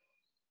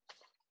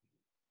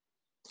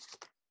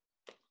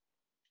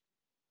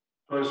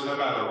 First, how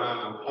about a round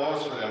of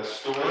applause for that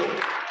story?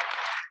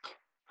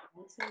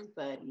 Thanks,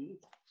 everybody.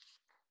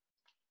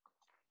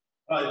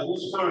 All right,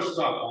 who's first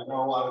up? I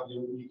know a lot of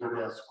you are eager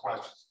to ask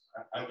questions.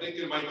 I think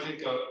it might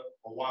take a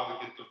while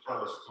to get the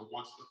first, so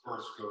once the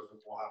first goes, then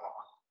we'll have a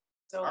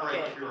Okay. All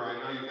right, Kira, I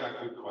know you got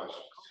good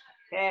questions.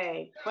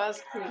 Okay,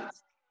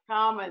 questions,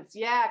 comments.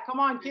 Yeah, come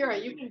on,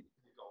 Kira, you can.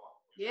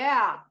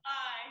 Yeah.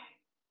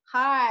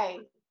 Hi.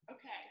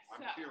 Okay,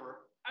 so I'm Kira.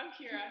 I'm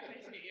Kira.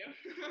 Nice to meet you.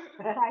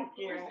 Hi,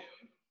 Kira.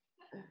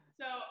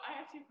 So I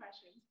have two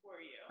questions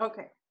for you.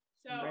 Okay.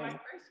 So my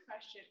first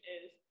question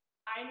is,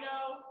 I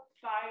know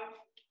 5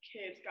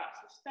 kids got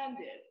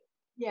suspended.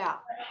 Yeah.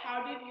 But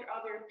how did your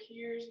other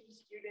peers and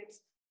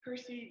students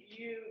perceive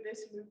you,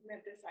 this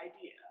movement, this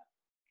idea?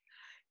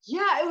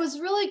 Yeah, it was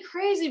really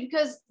crazy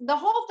because the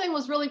whole thing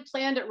was really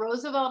planned at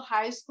Roosevelt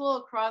High School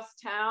across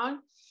town.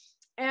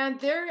 And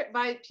there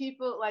by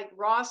people like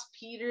Ross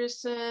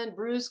Peterson,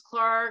 Bruce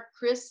Clark,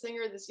 Chris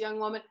Singer, this young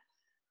woman.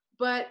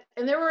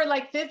 And there were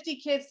like 50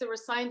 kids that were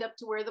signed up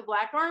to wear the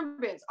black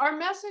armbands. Our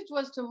message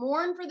was to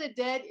mourn for the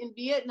dead in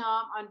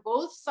Vietnam on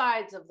both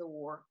sides of the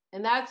war.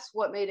 And that's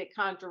what made it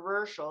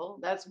controversial.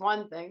 That's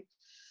one thing,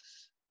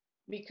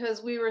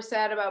 because we were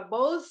sad about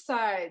both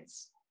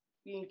sides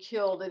being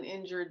killed and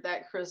injured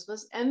that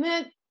Christmas. And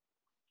then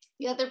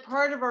the other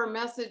part of our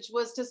message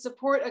was to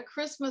support a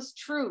Christmas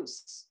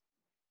truce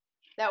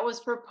that was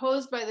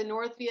proposed by the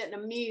North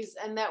Vietnamese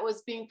and that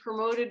was being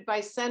promoted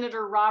by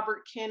Senator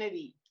Robert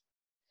Kennedy.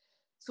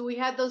 So we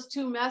had those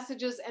two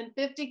messages, and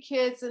 50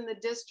 kids in the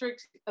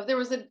district,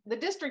 the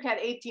district had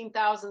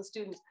 18,000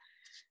 students.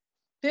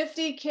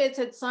 50 kids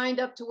had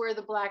signed up to wear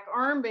the black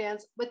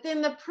armbands, but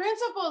then the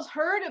principals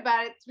heard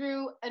about it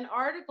through an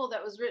article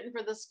that was written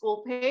for the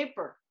school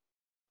paper.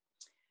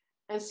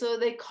 And so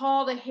they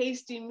called a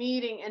hasty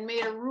meeting and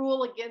made a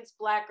rule against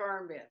black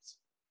armbands,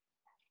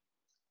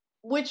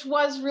 which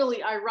was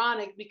really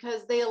ironic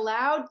because they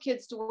allowed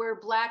kids to wear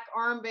black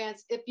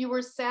armbands if you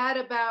were sad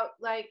about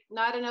like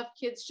not enough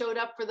kids showed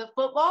up for the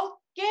football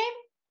game.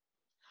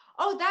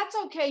 Oh, that's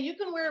okay. You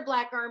can wear a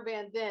black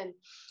armband then.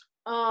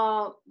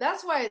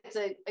 That's why it's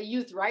a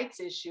youth rights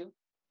issue.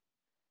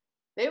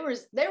 They were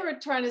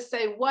trying to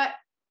say what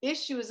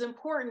issue is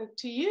important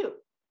to you,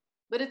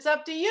 but it's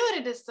up to you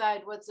to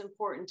decide what's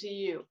important to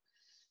you.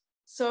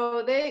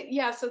 So they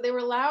were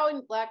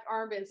allowing black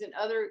armbands in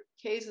other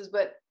cases,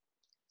 but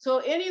so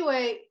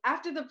anyway,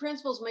 after the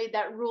principals made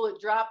that rule,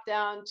 it dropped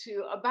down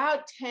to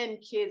about 10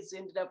 kids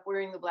ended up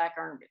wearing the black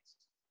armbands,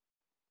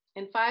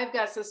 and 5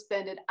 got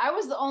suspended. I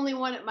was the only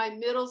one at my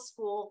middle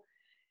school,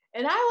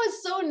 and I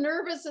was so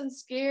nervous and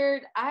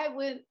scared. I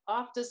went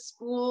off to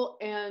school,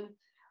 and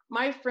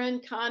my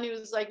friend Connie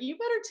was like, you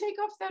better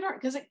take off that arm,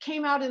 because it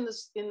came out in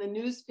the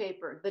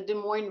newspaper, the Des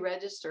Moines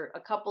Register, a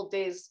couple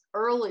days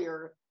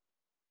earlier,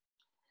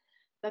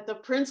 that the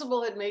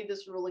principal had made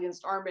this rule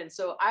against armbands.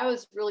 So I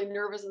was really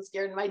nervous and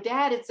scared. And my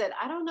dad had said,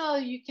 I don't know,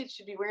 you kids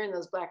should be wearing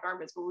those black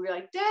armbands. But we were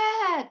like,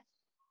 Dad,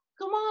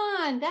 come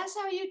on, that's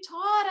how you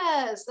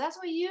taught us. That's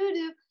what you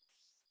do.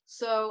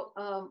 So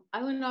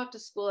I went off to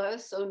school. I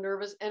was so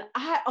nervous. And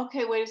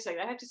okay, wait a second.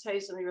 I have to tell you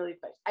something really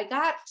fast.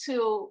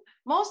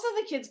 Most of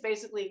the kids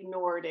basically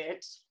ignored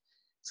it.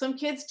 Some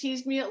kids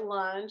teased me at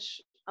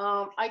lunch.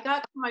 I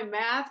got to my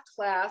math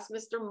class,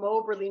 Mr.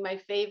 Moberly, my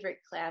favorite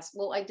class.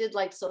 Well, I did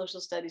like social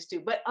studies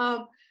too, but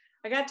I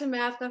got to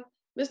math class.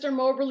 Mr.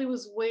 Moberly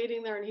was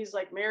waiting there and he's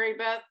like, Mary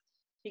Beth,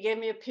 he gave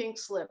me a pink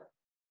slip.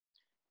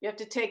 You have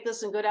to take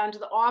this and go down to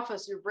the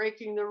office. You're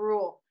breaking the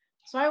rule.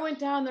 So I went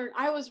down there and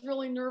I was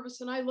really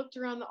nervous and I looked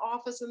around the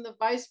office and the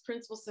vice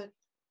principal said,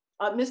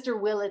 Mr.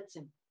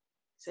 Willitson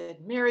said,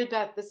 Mary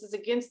Beth, this is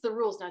against the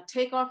rules. Now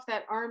take off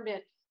that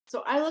armband.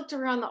 So I looked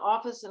around the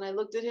office and I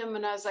looked at him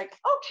and I was like,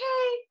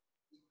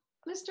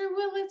 okay, Mr.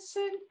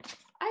 Willitson,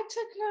 I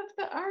took off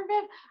the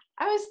armband.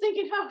 I was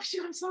thinking, oh,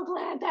 shoot, I'm so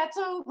glad that's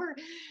over.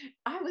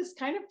 I was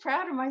kind of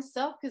proud of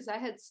myself because I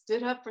had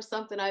stood up for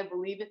something I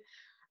believe in.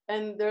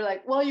 And they're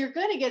like, well, you're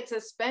going to get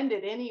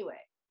suspended anyway.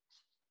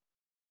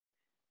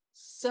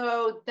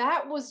 So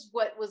that was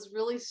what was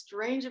really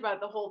strange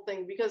about the whole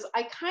thing, because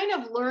I kind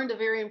of learned a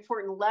very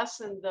important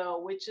lesson, though,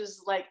 which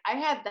is like I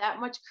had that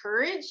much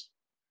courage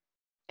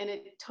and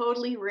it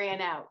totally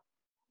ran out.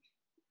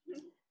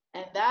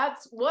 And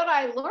that's what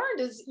I learned,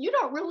 is you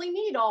don't really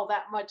need all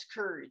that much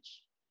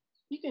courage.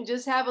 You can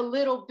just have a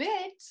little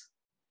bit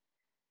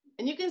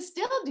and you can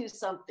still do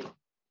something.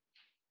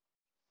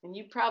 And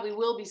you probably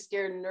will be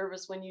scared and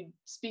nervous when you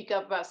speak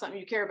up about something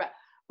you care about.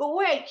 But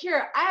wait,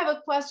 Kira, I have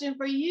a question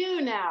for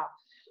you now.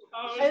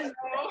 Oh,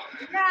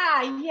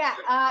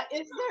 yeah.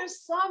 Is there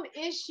some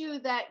issue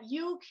that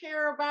you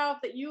care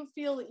about, that you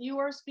feel that you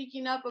are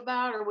speaking up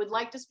about or would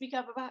like to speak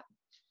up about?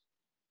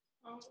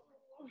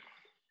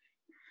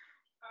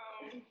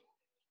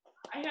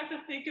 I have to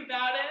think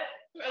about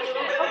it a little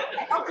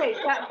bit. Okay,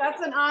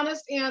 that's an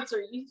honest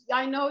answer.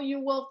 I know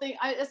you will think,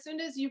 as soon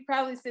as you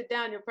probably sit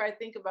down, you'll probably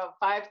think about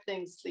 5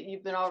 things that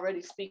you've been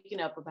already speaking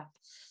up about.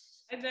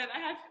 And then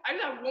I just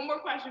have one more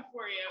question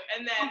for you,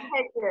 and then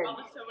I'll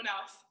let someone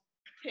else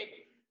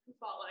take the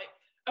spotlight.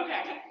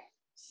 Okay,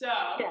 so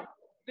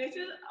This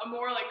is a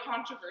more like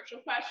controversial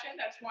question.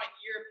 I just want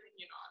your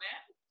opinion on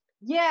it.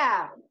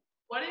 Yeah.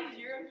 What is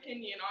your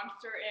opinion on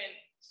certain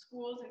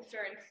schools in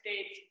certain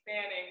states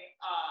banning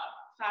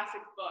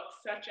classic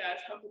books such as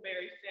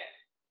Huckleberry Finn?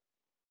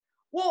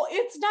 Well,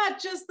 it's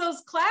not just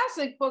those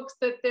classic books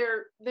that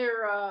they're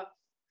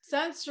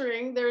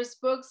censoring. There's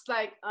books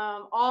like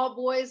All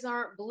Boys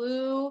Aren't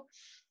Blue,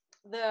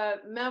 the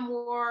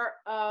memoir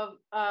of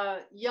a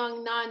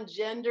young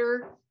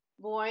non-gender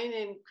boy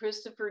named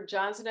Christopher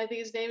Johnson, I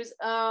think his name is.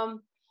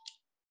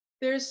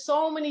 There's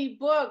so many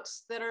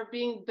books that are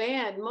being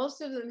banned.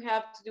 Most of them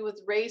have to do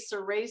with race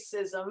or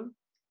racism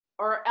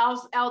or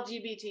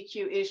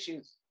LGBTQ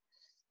issues.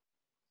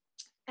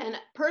 And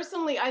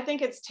personally, I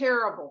think it's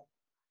terrible.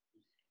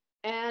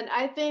 And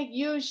I think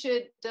you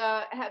should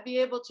be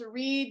able to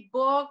read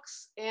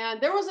books.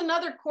 And there was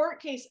another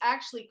court case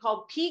actually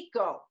called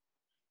PICO,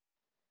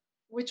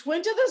 which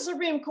went to the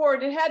Supreme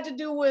Court. It had to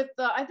do with,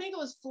 I think it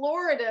was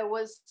Florida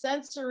was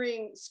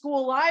censoring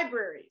school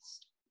libraries.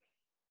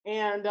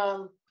 And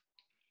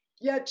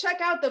yeah, check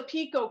out the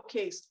PICO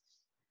case.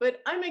 But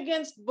I'm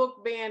against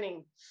book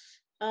banning.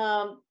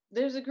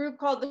 There's a group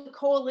called the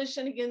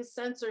Coalition Against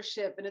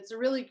Censorship, and it's a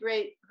really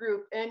great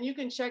group, and you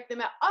can check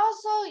them out.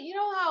 Also, you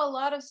know how a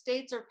lot of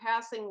states are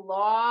passing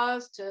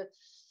laws to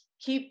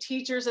keep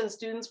teachers and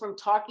students from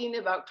talking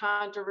about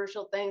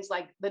controversial things,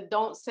 like the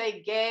Don't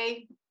Say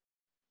Gay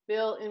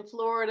bill in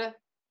Florida,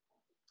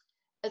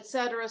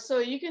 etc. So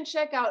you can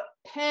check out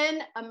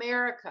PEN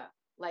America,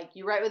 like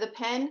you write with a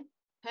pen,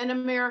 PEN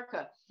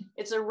America.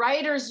 It's a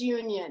writers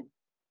union,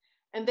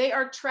 and they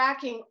are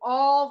tracking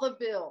all the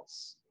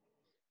bills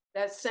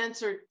that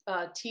censor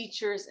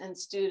teachers and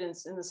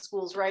students in the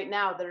schools right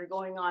now that are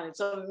going on. It's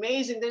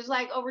amazing. There's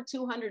like over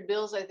 200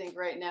 bills, I think,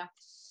 right now.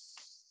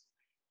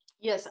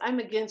 Yes, I'm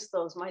against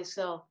those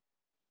myself.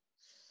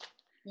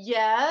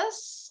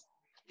 Yes.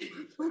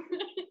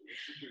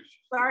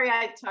 Sorry,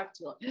 I talked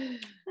too long.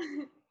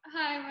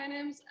 Hi, my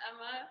name's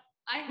Emma.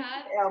 I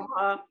had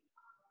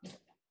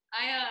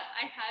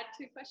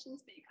 2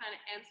 questions, but you kind of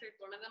answered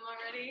one of them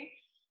already.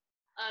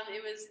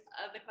 It was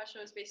the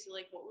question was basically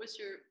like, what was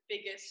your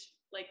biggest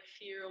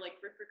fear,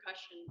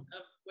 repercussion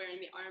of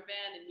wearing the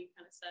armband? And you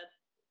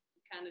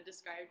kind of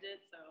described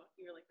it, so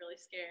you were really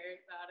scared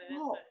about it.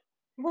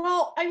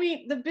 Well, I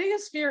mean, the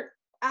biggest fear,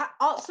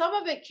 some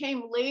of it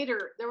came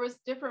later. There was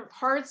different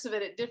parts of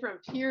it at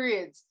different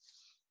periods.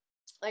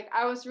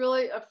 I was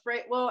really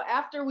afraid. Well,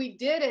 after we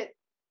did it,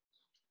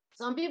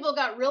 some people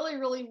got really,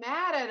 really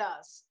mad at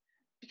us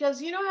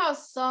because you know how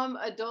some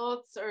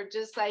adults are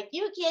just like,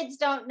 you kids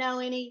don't know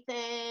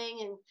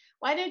anything, and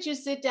why don't you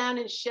sit down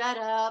and shut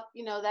up,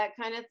 you know, that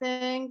kind of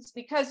things,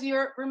 because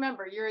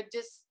remember, you're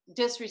a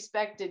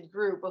disrespected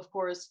group, of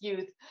course,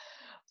 youth.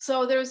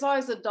 So there's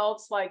always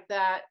adults like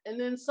that. And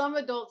then some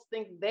adults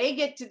think they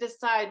get to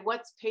decide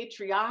what's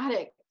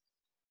patriotic.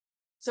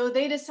 So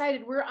they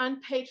decided we're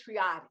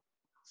unpatriotic.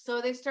 So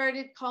they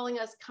started calling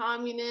us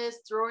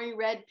communists, throwing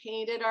red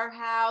paint at our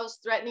house,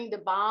 threatening to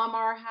bomb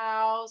our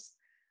house.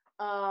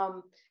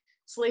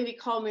 This lady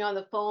called me on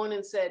the phone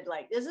and said,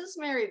 like, is this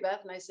Mary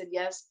Beth? And I said,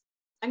 yes.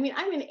 I mean,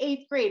 I'm in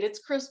 8th grade. It's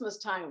Christmas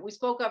time. We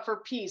spoke up for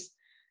peace.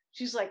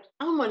 She's like,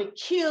 I'm going to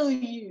kill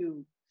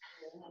you.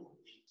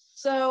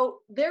 So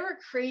there were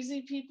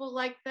crazy people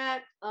like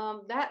that.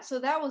 So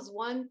that was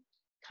one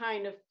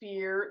kind of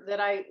fear that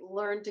I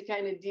learned to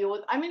kind of deal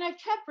with. I mean, I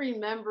kept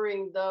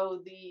remembering,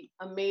 though, the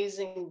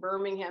amazing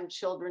Birmingham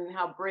children and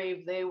how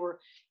brave they were.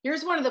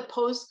 Here's one of the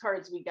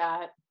postcards we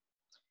got.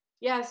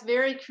 Yeah, it's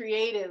very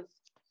creative.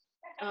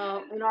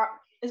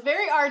 It's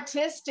very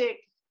artistic.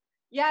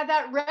 Yeah,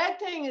 that red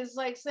thing is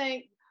like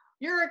saying,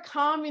 you're a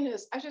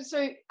communist. I can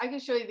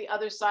show you the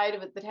other side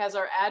of it that has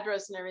our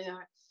address and everything.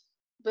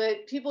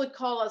 But people would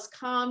call us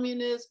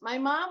communists. My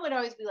mom would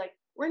always be like,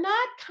 we're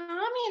not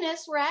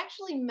communists, we're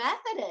actually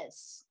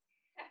Methodists.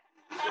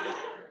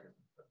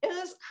 It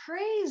was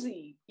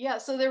crazy. Yeah,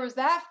 so there was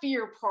that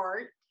fear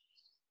part.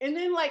 And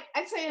then, like,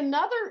 I'd say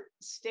another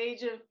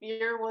stage of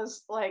fear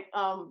was like,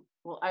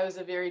 well, I was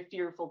a very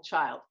fearful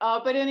child.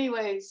 But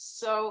anyway,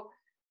 so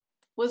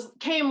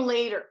came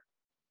later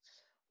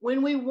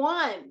when we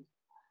won.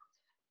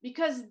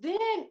 Because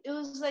then it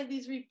was like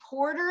these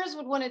reporters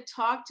would want to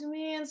talk to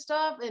me and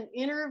stuff and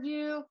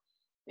interview.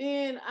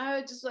 And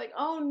I was just like,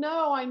 oh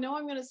no, I know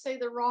I'm going to say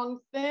the wrong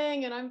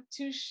thing and I'm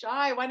too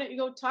shy. Why don't you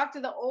go talk to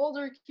the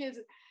older kids?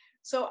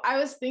 So I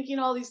was thinking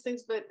all these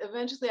things, but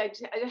eventually I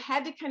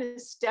had to kind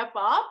of step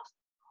up,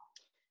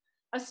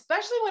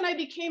 especially when I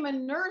became a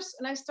nurse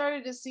and I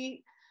started to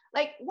see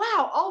like,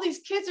 wow, all these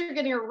kids are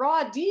getting a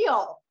raw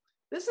deal.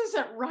 This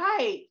isn't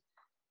right.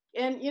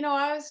 And, you know,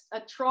 I was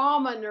a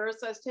trauma nurse.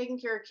 I was taking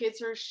care of kids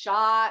who are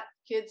shot,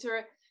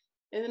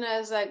 and then I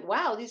was like,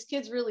 wow, these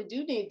kids really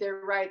do need their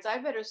rights. I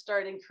better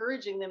start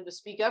encouraging them to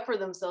speak up for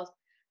themselves.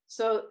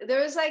 So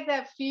there was like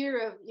that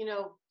fear of, you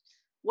know,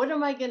 how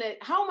am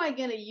I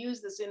going to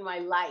use this in my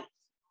life?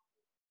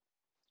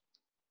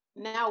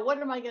 Now,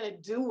 what am I going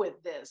to do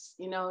with this?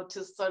 You know,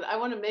 I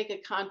want to make a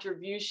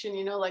contribution,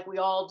 you know, like we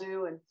all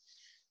do. And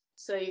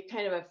so you're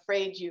kind of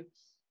afraid you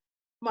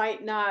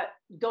might not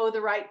go the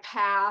right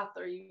path,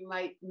 or you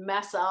might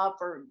mess up,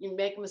 or you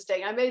make a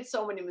mistake. I made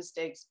so many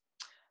mistakes.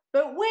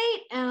 But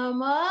wait,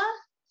 Emma,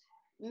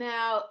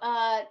 now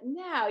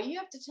you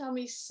have to tell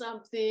me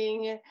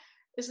something.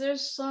 Is there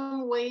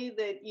some way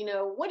that, you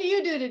know, what do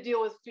you do to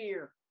deal with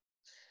fear?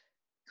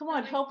 Come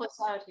on, help us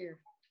out here.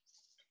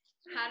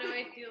 How do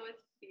I deal with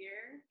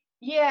fear?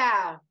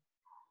 Yeah,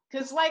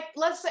 because like,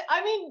 let's say,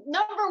 I mean,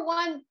 number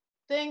one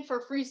thing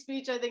for free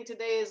speech, I think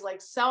today is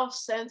like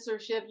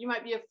self-censorship. You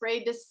might be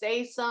afraid to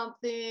say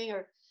something,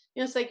 or,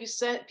 you know, it's like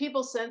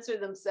people censor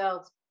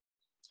themselves.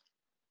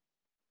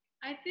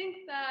 I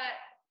think that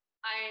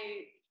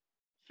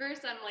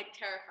I'm like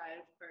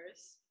terrified at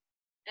first.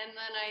 And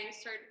then I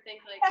start to think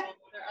like, well,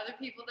 there are other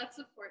people that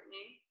support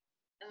me.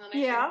 And then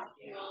I start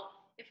thinking, well,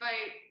 if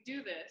I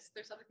do this,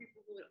 there's other people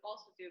who would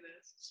also do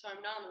this. So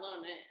I'm not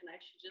alone in it, and I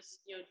should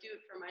just, you know, do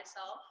it for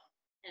myself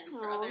and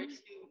for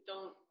others who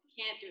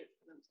can't do it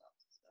for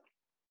themselves. So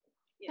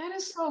yeah. That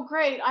is so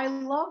great. I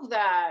love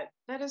that.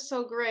 That is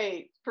so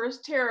great.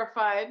 First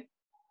terrified,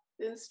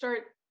 then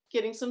start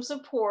getting some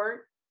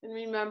support. And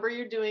remember,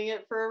 you're doing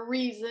it for a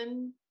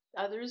reason.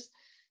 Others.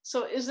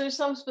 So is there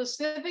some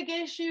specific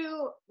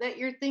issue that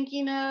you're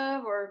thinking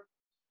of, or?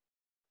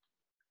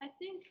 I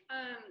think,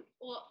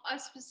 well,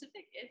 a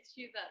specific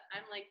issue that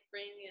I'm like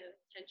bringing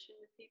attention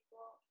to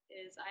people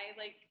is I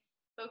like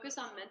focus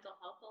on mental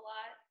health a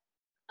lot.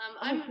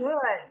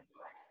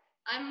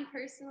 I'm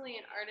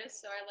personally an artist,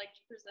 so I like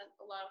to present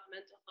a lot of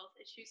mental health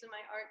issues in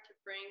my art to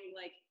bring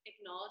like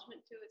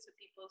acknowledgement to it, so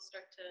people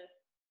start to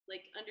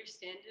like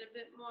understand it a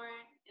bit more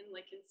and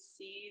like can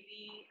see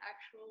the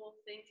actual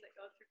things that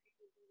go through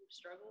people who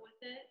struggle with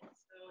it.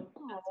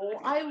 So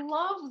I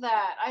love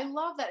that. I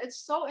love that.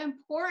 It's so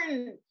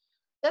important.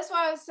 That's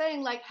why I was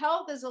saying, like,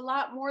 health is a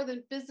lot more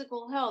than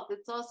physical health.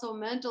 It's also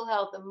mental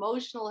health,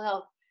 emotional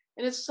health.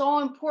 And it's so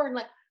important.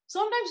 Like,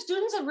 sometimes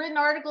students have written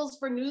articles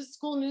for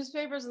school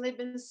newspapers and they've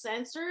been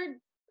censored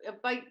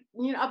by,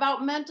 you know,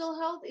 about mental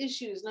health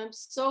issues. And I'm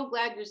so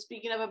glad you're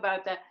speaking up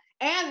about that.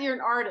 And you're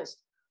an artist.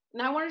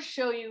 And I want to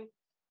show you,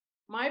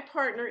 my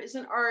partner is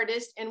an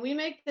artist, and we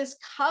make this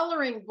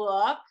coloring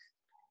book.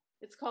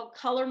 It's called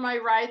Color My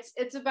Rights.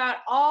 It's about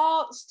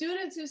all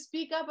students who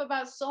speak up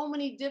about so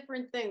many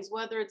different things,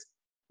 whether it's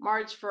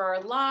March for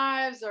Our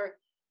Lives, or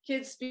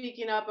kids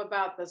speaking up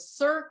about the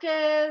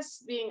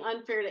circus being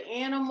unfair to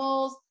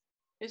animals.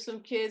 There's some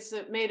kids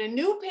that made a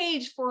new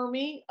page for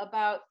me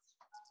about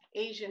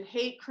Asian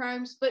hate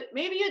crimes, but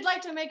maybe you'd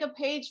like to make a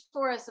page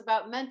for us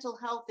about mental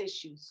health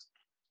issues.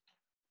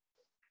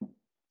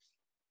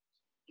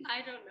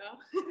 I don't know.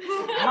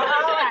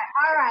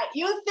 All right.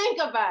 You think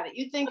about it.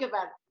 You think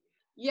about it.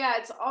 Yeah,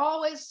 it's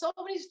always so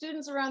many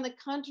students around the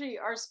country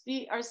are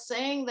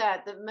saying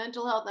that the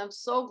mental health. I'm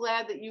so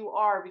glad that you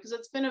are, because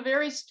it's been a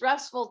very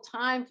stressful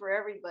time for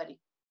everybody,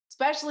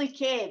 especially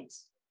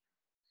kids.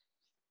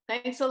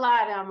 Thanks a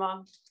lot,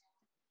 Emma.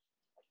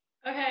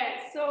 Okay,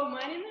 so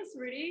my name is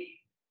Rudy,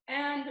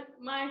 and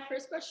my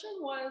first question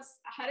was,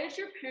 how did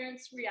your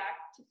parents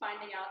react to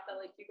finding out that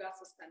like you got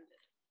suspended?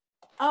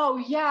 Oh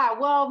yeah,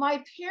 well,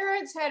 my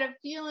parents had a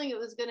feeling it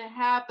was going to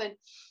happen,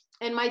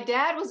 and my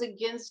dad was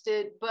against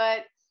it.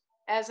 But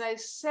as I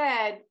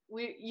said,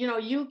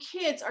 you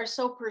kids are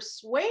so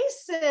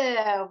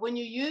persuasive when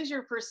you use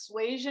your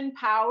persuasion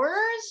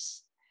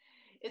powers.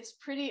 It's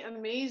pretty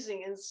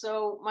amazing. And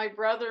so my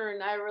brother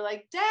and I were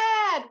like,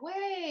 Dad,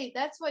 wait,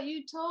 that's what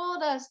you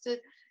told us to,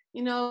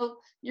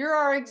 you're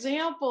our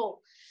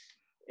example.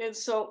 And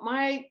so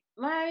my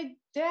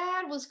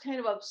dad was kind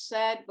of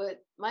upset,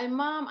 but my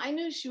mom, I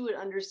knew she would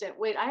understand.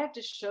 Wait, I have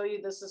to show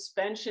you the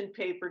suspension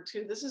paper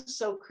too. This is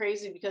so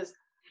crazy because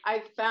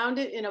I found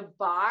it in a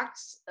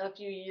box a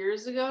few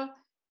years ago.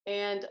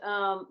 And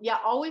yeah,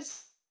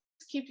 always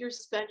keep your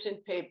suspension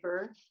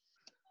paper.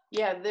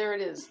 Yeah, there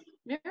it is.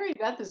 Mary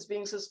Beth is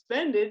being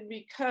suspended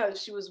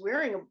because she was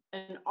wearing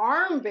an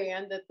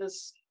armband that the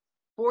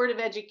Board of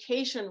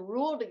Education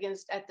ruled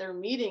against at their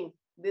meeting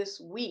this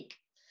week.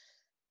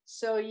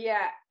 So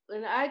yeah,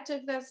 when I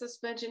took that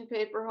suspension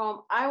paper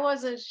home, I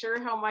wasn't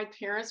sure how my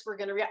parents were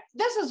going to react.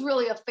 This is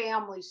really a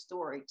family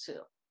story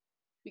too,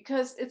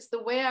 because it's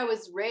the way I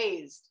was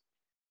raised.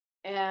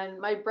 And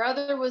my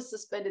brother was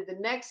suspended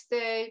the next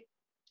day.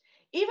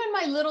 Even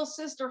my little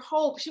sister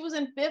Hope, she was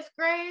in 5th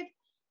grade,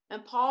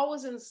 and Paul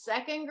was in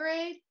 2nd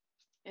grade,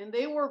 and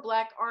they wore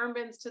black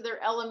armbands to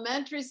their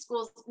elementary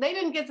schools. They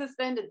didn't get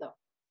suspended though.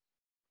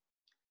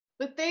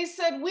 But they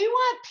said, we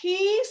want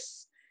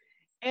peace,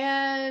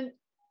 and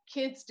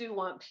kids do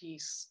want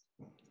peace.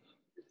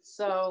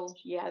 So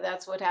yeah,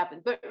 that's what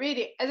happened. But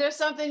Reedy, is there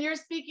something you're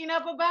speaking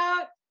up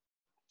about?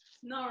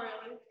 Not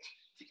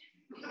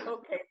really.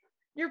 Okay,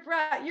 you're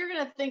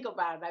gonna think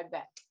about it, I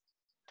bet.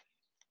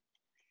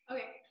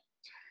 Okay.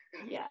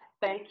 Yeah,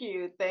 thank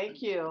you.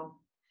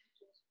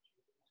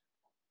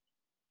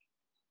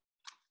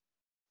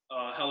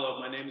 Hello,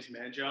 my name is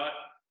Manjot.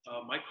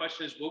 My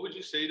question is, what would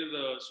you say to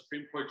the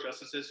Supreme Court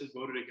justices who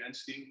voted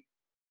against you?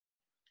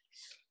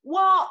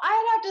 Well,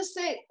 I'd have to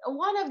say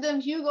one of them,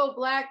 Hugo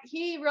Black,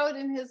 he wrote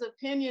in his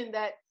opinion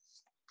that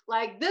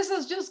like this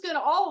is just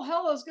all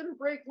hell is gonna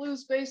break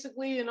loose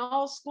basically in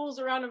all schools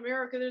around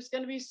America. There's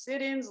gonna be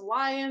sit-ins,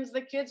 lions,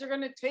 the kids are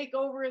gonna take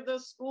over the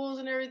schools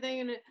and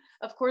everything. And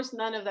of course,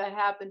 none of that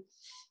happened.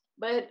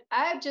 But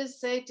I'd just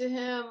say to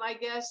him, I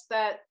guess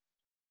that,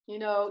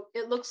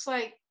 it looks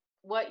like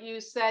what you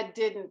said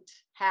didn't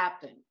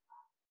happen.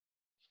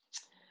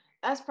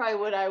 That's probably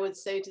what I would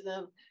say to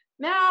them.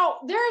 Now,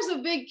 there's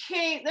a big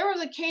case. There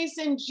was a case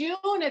in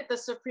June at the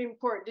Supreme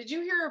Court. Did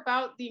you hear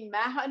about the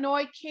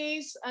Mahanoy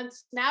case on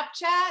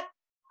Snapchat?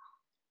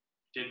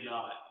 Did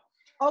not.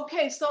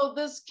 Okay, so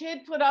this kid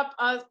put up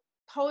a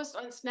post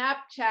on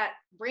Snapchat,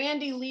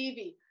 Brandy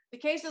Levy. The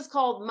case is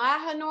called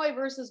Mahanoy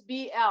versus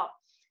BL.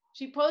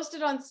 She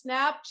posted on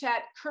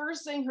Snapchat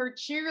cursing her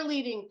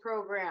cheerleading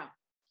program.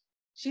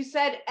 She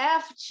said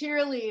F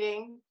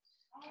cheerleading,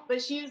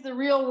 but she used the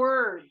real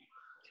word.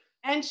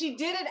 And she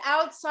did it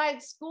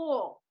outside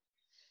school.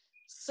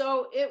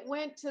 So it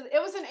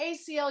was an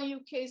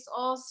ACLU case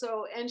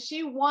also, and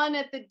she won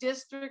at the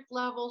district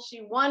level,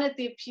 she won at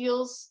the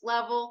appeals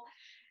level,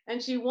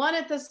 and she won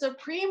at the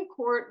Supreme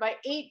Court by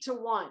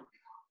 8-1.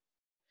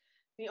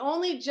 The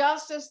only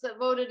justice that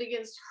voted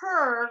against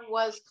her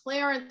was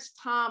Clarence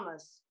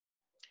Thomas.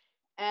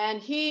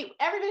 And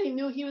everybody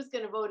knew he was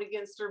going to vote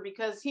against her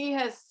because he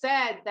has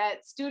said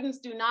that students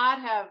do not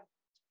have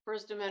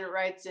First Amendment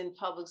rights in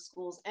public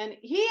schools. And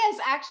he has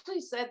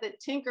actually said that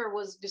Tinker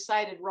was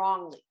decided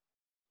wrongly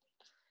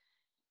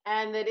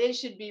and that it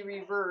should be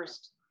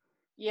reversed.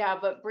 Yeah,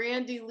 but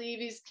Brandy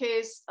Levy's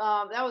case,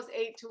 that was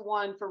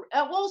 8-1 for,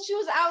 well, she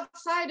was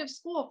outside of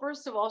school.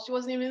 First of all, she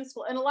wasn't even in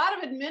school. And a lot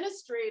of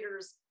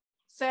administrators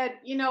said,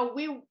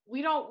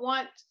 we don't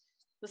want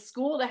the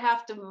school to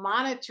have to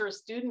monitor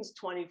students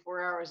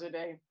 24 hours a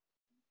day.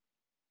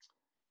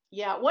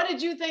 Yeah, what did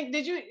you think?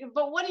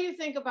 But what do you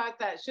think about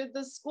that? Should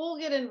the school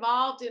get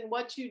involved in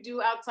what you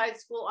do outside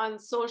school on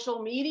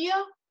social media?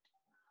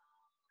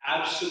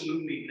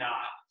 Absolutely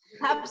not.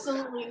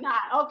 Absolutely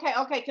not.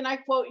 Okay. Can I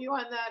quote you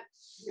on that?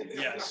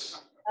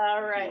 Yes.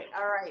 All right.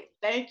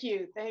 Thank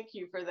you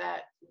for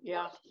that.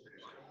 Yeah.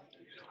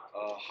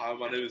 Hi,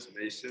 my name is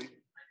Mason.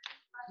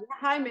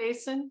 Hi,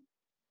 Mason.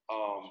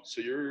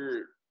 So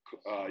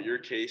your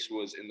case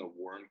was in the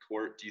Warren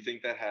Court. Do you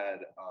think that had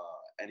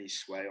any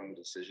sway on the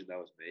decision that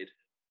was made?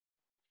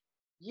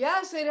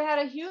 Yes, it had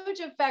a huge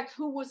effect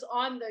who was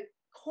on the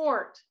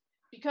court,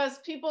 because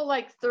people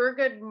like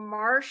Thurgood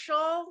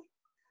Marshall,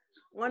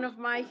 one of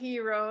my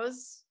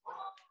heroes,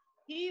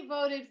 He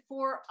voted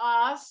for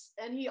us,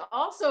 and he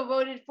also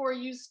voted for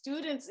you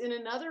students in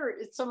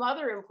some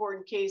other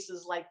important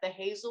cases like the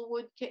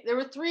Hazelwood case. There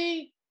were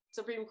 3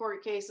 Supreme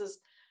Court cases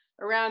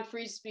around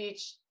free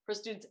speech for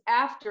students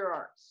after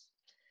ours.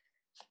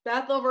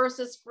 Bethel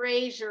versus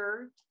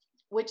Frazier,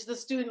 which the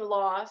student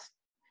lost,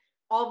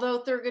 although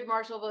Thurgood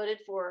Marshall voted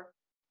for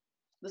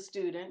the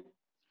student.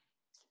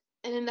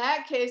 And in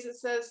that case, it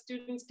says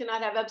students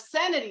cannot have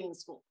obscenity in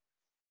school.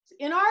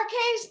 In our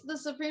case, the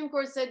Supreme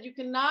Court said you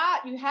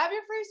have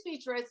your free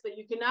speech rights, but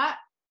you cannot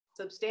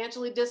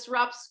substantially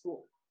disrupt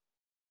school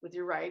with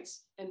your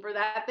rights. And for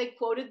that, they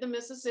quoted the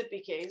Mississippi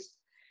case.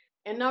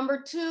 And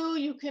number 2,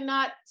 you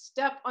cannot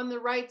step on the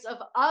rights of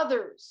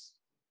others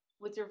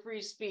with your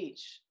free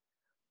speech,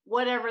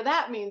 whatever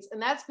that means. And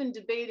that's been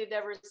debated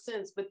ever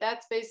since, but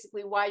that's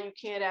basically why you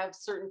can't have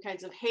certain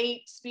kinds of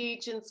hate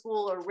speech in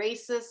school or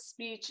racist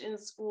speech in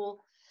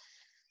school.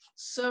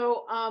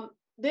 So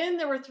then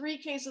there were 3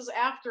 cases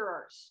after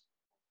ours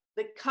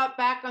that cut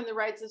back on the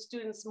rights of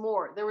students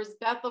more. There was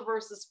Bethel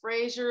versus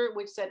Frazier,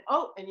 which said,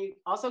 oh, and you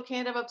also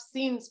can't have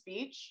obscene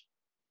speech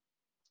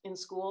in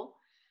school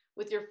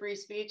with your free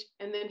speech.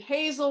 And then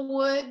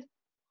Hazelwood,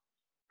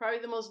 probably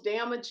the most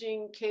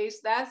damaging case,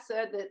 that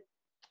said that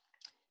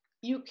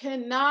you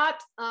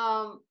cannot,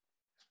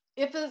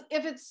 if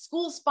it's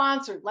school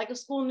sponsored, like a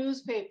school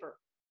newspaper,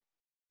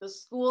 the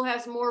school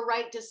has more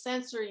right to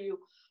censor you.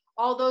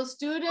 Although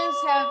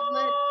students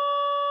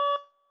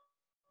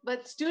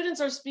but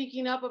students are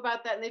speaking up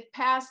about that, and they've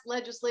passed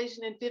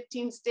legislation in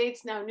 15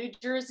 states now. New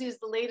Jersey is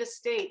the latest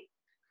state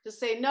to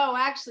say, no,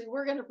 actually,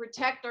 we're going to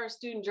protect our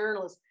student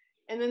journalists.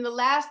 And then the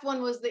last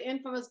one was the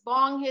infamous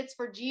Bong Hits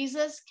for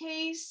Jesus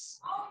case.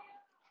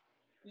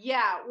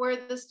 Yeah, where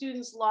the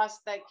students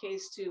lost that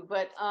case too.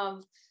 But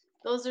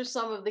those are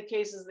some of the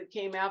cases that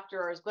came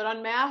after ours. But on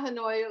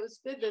Mahanoy, it was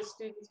good that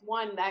students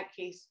won that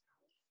case.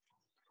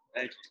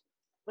 Thank you.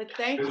 But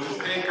thank you.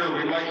 Mrs. Tinker,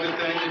 we'd like to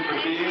thank you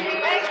for being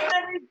here. Thanks,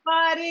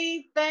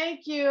 everybody.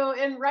 Thank you.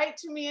 And write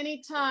to me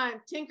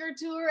anytime.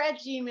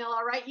 tinkertour@gmail.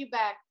 I'll write you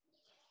back.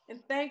 And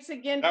thanks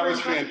again. That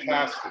was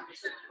fantastic.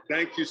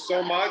 Thank you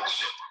so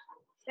much.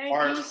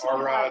 Thank you so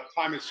much.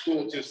 Time at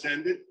school just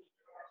ended.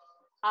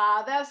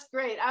 That's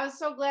great. I was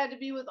so glad to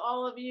be with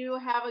all of you.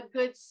 Have a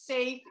good,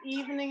 safe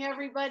evening,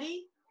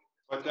 everybody.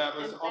 But that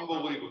was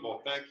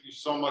unbelievable. Thank you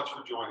so much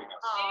for joining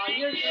us. Oh,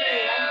 you're great.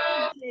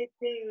 I appreciate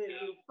being with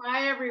you.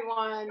 Bye,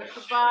 everyone.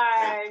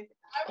 Goodbye.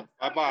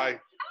 Bye-bye.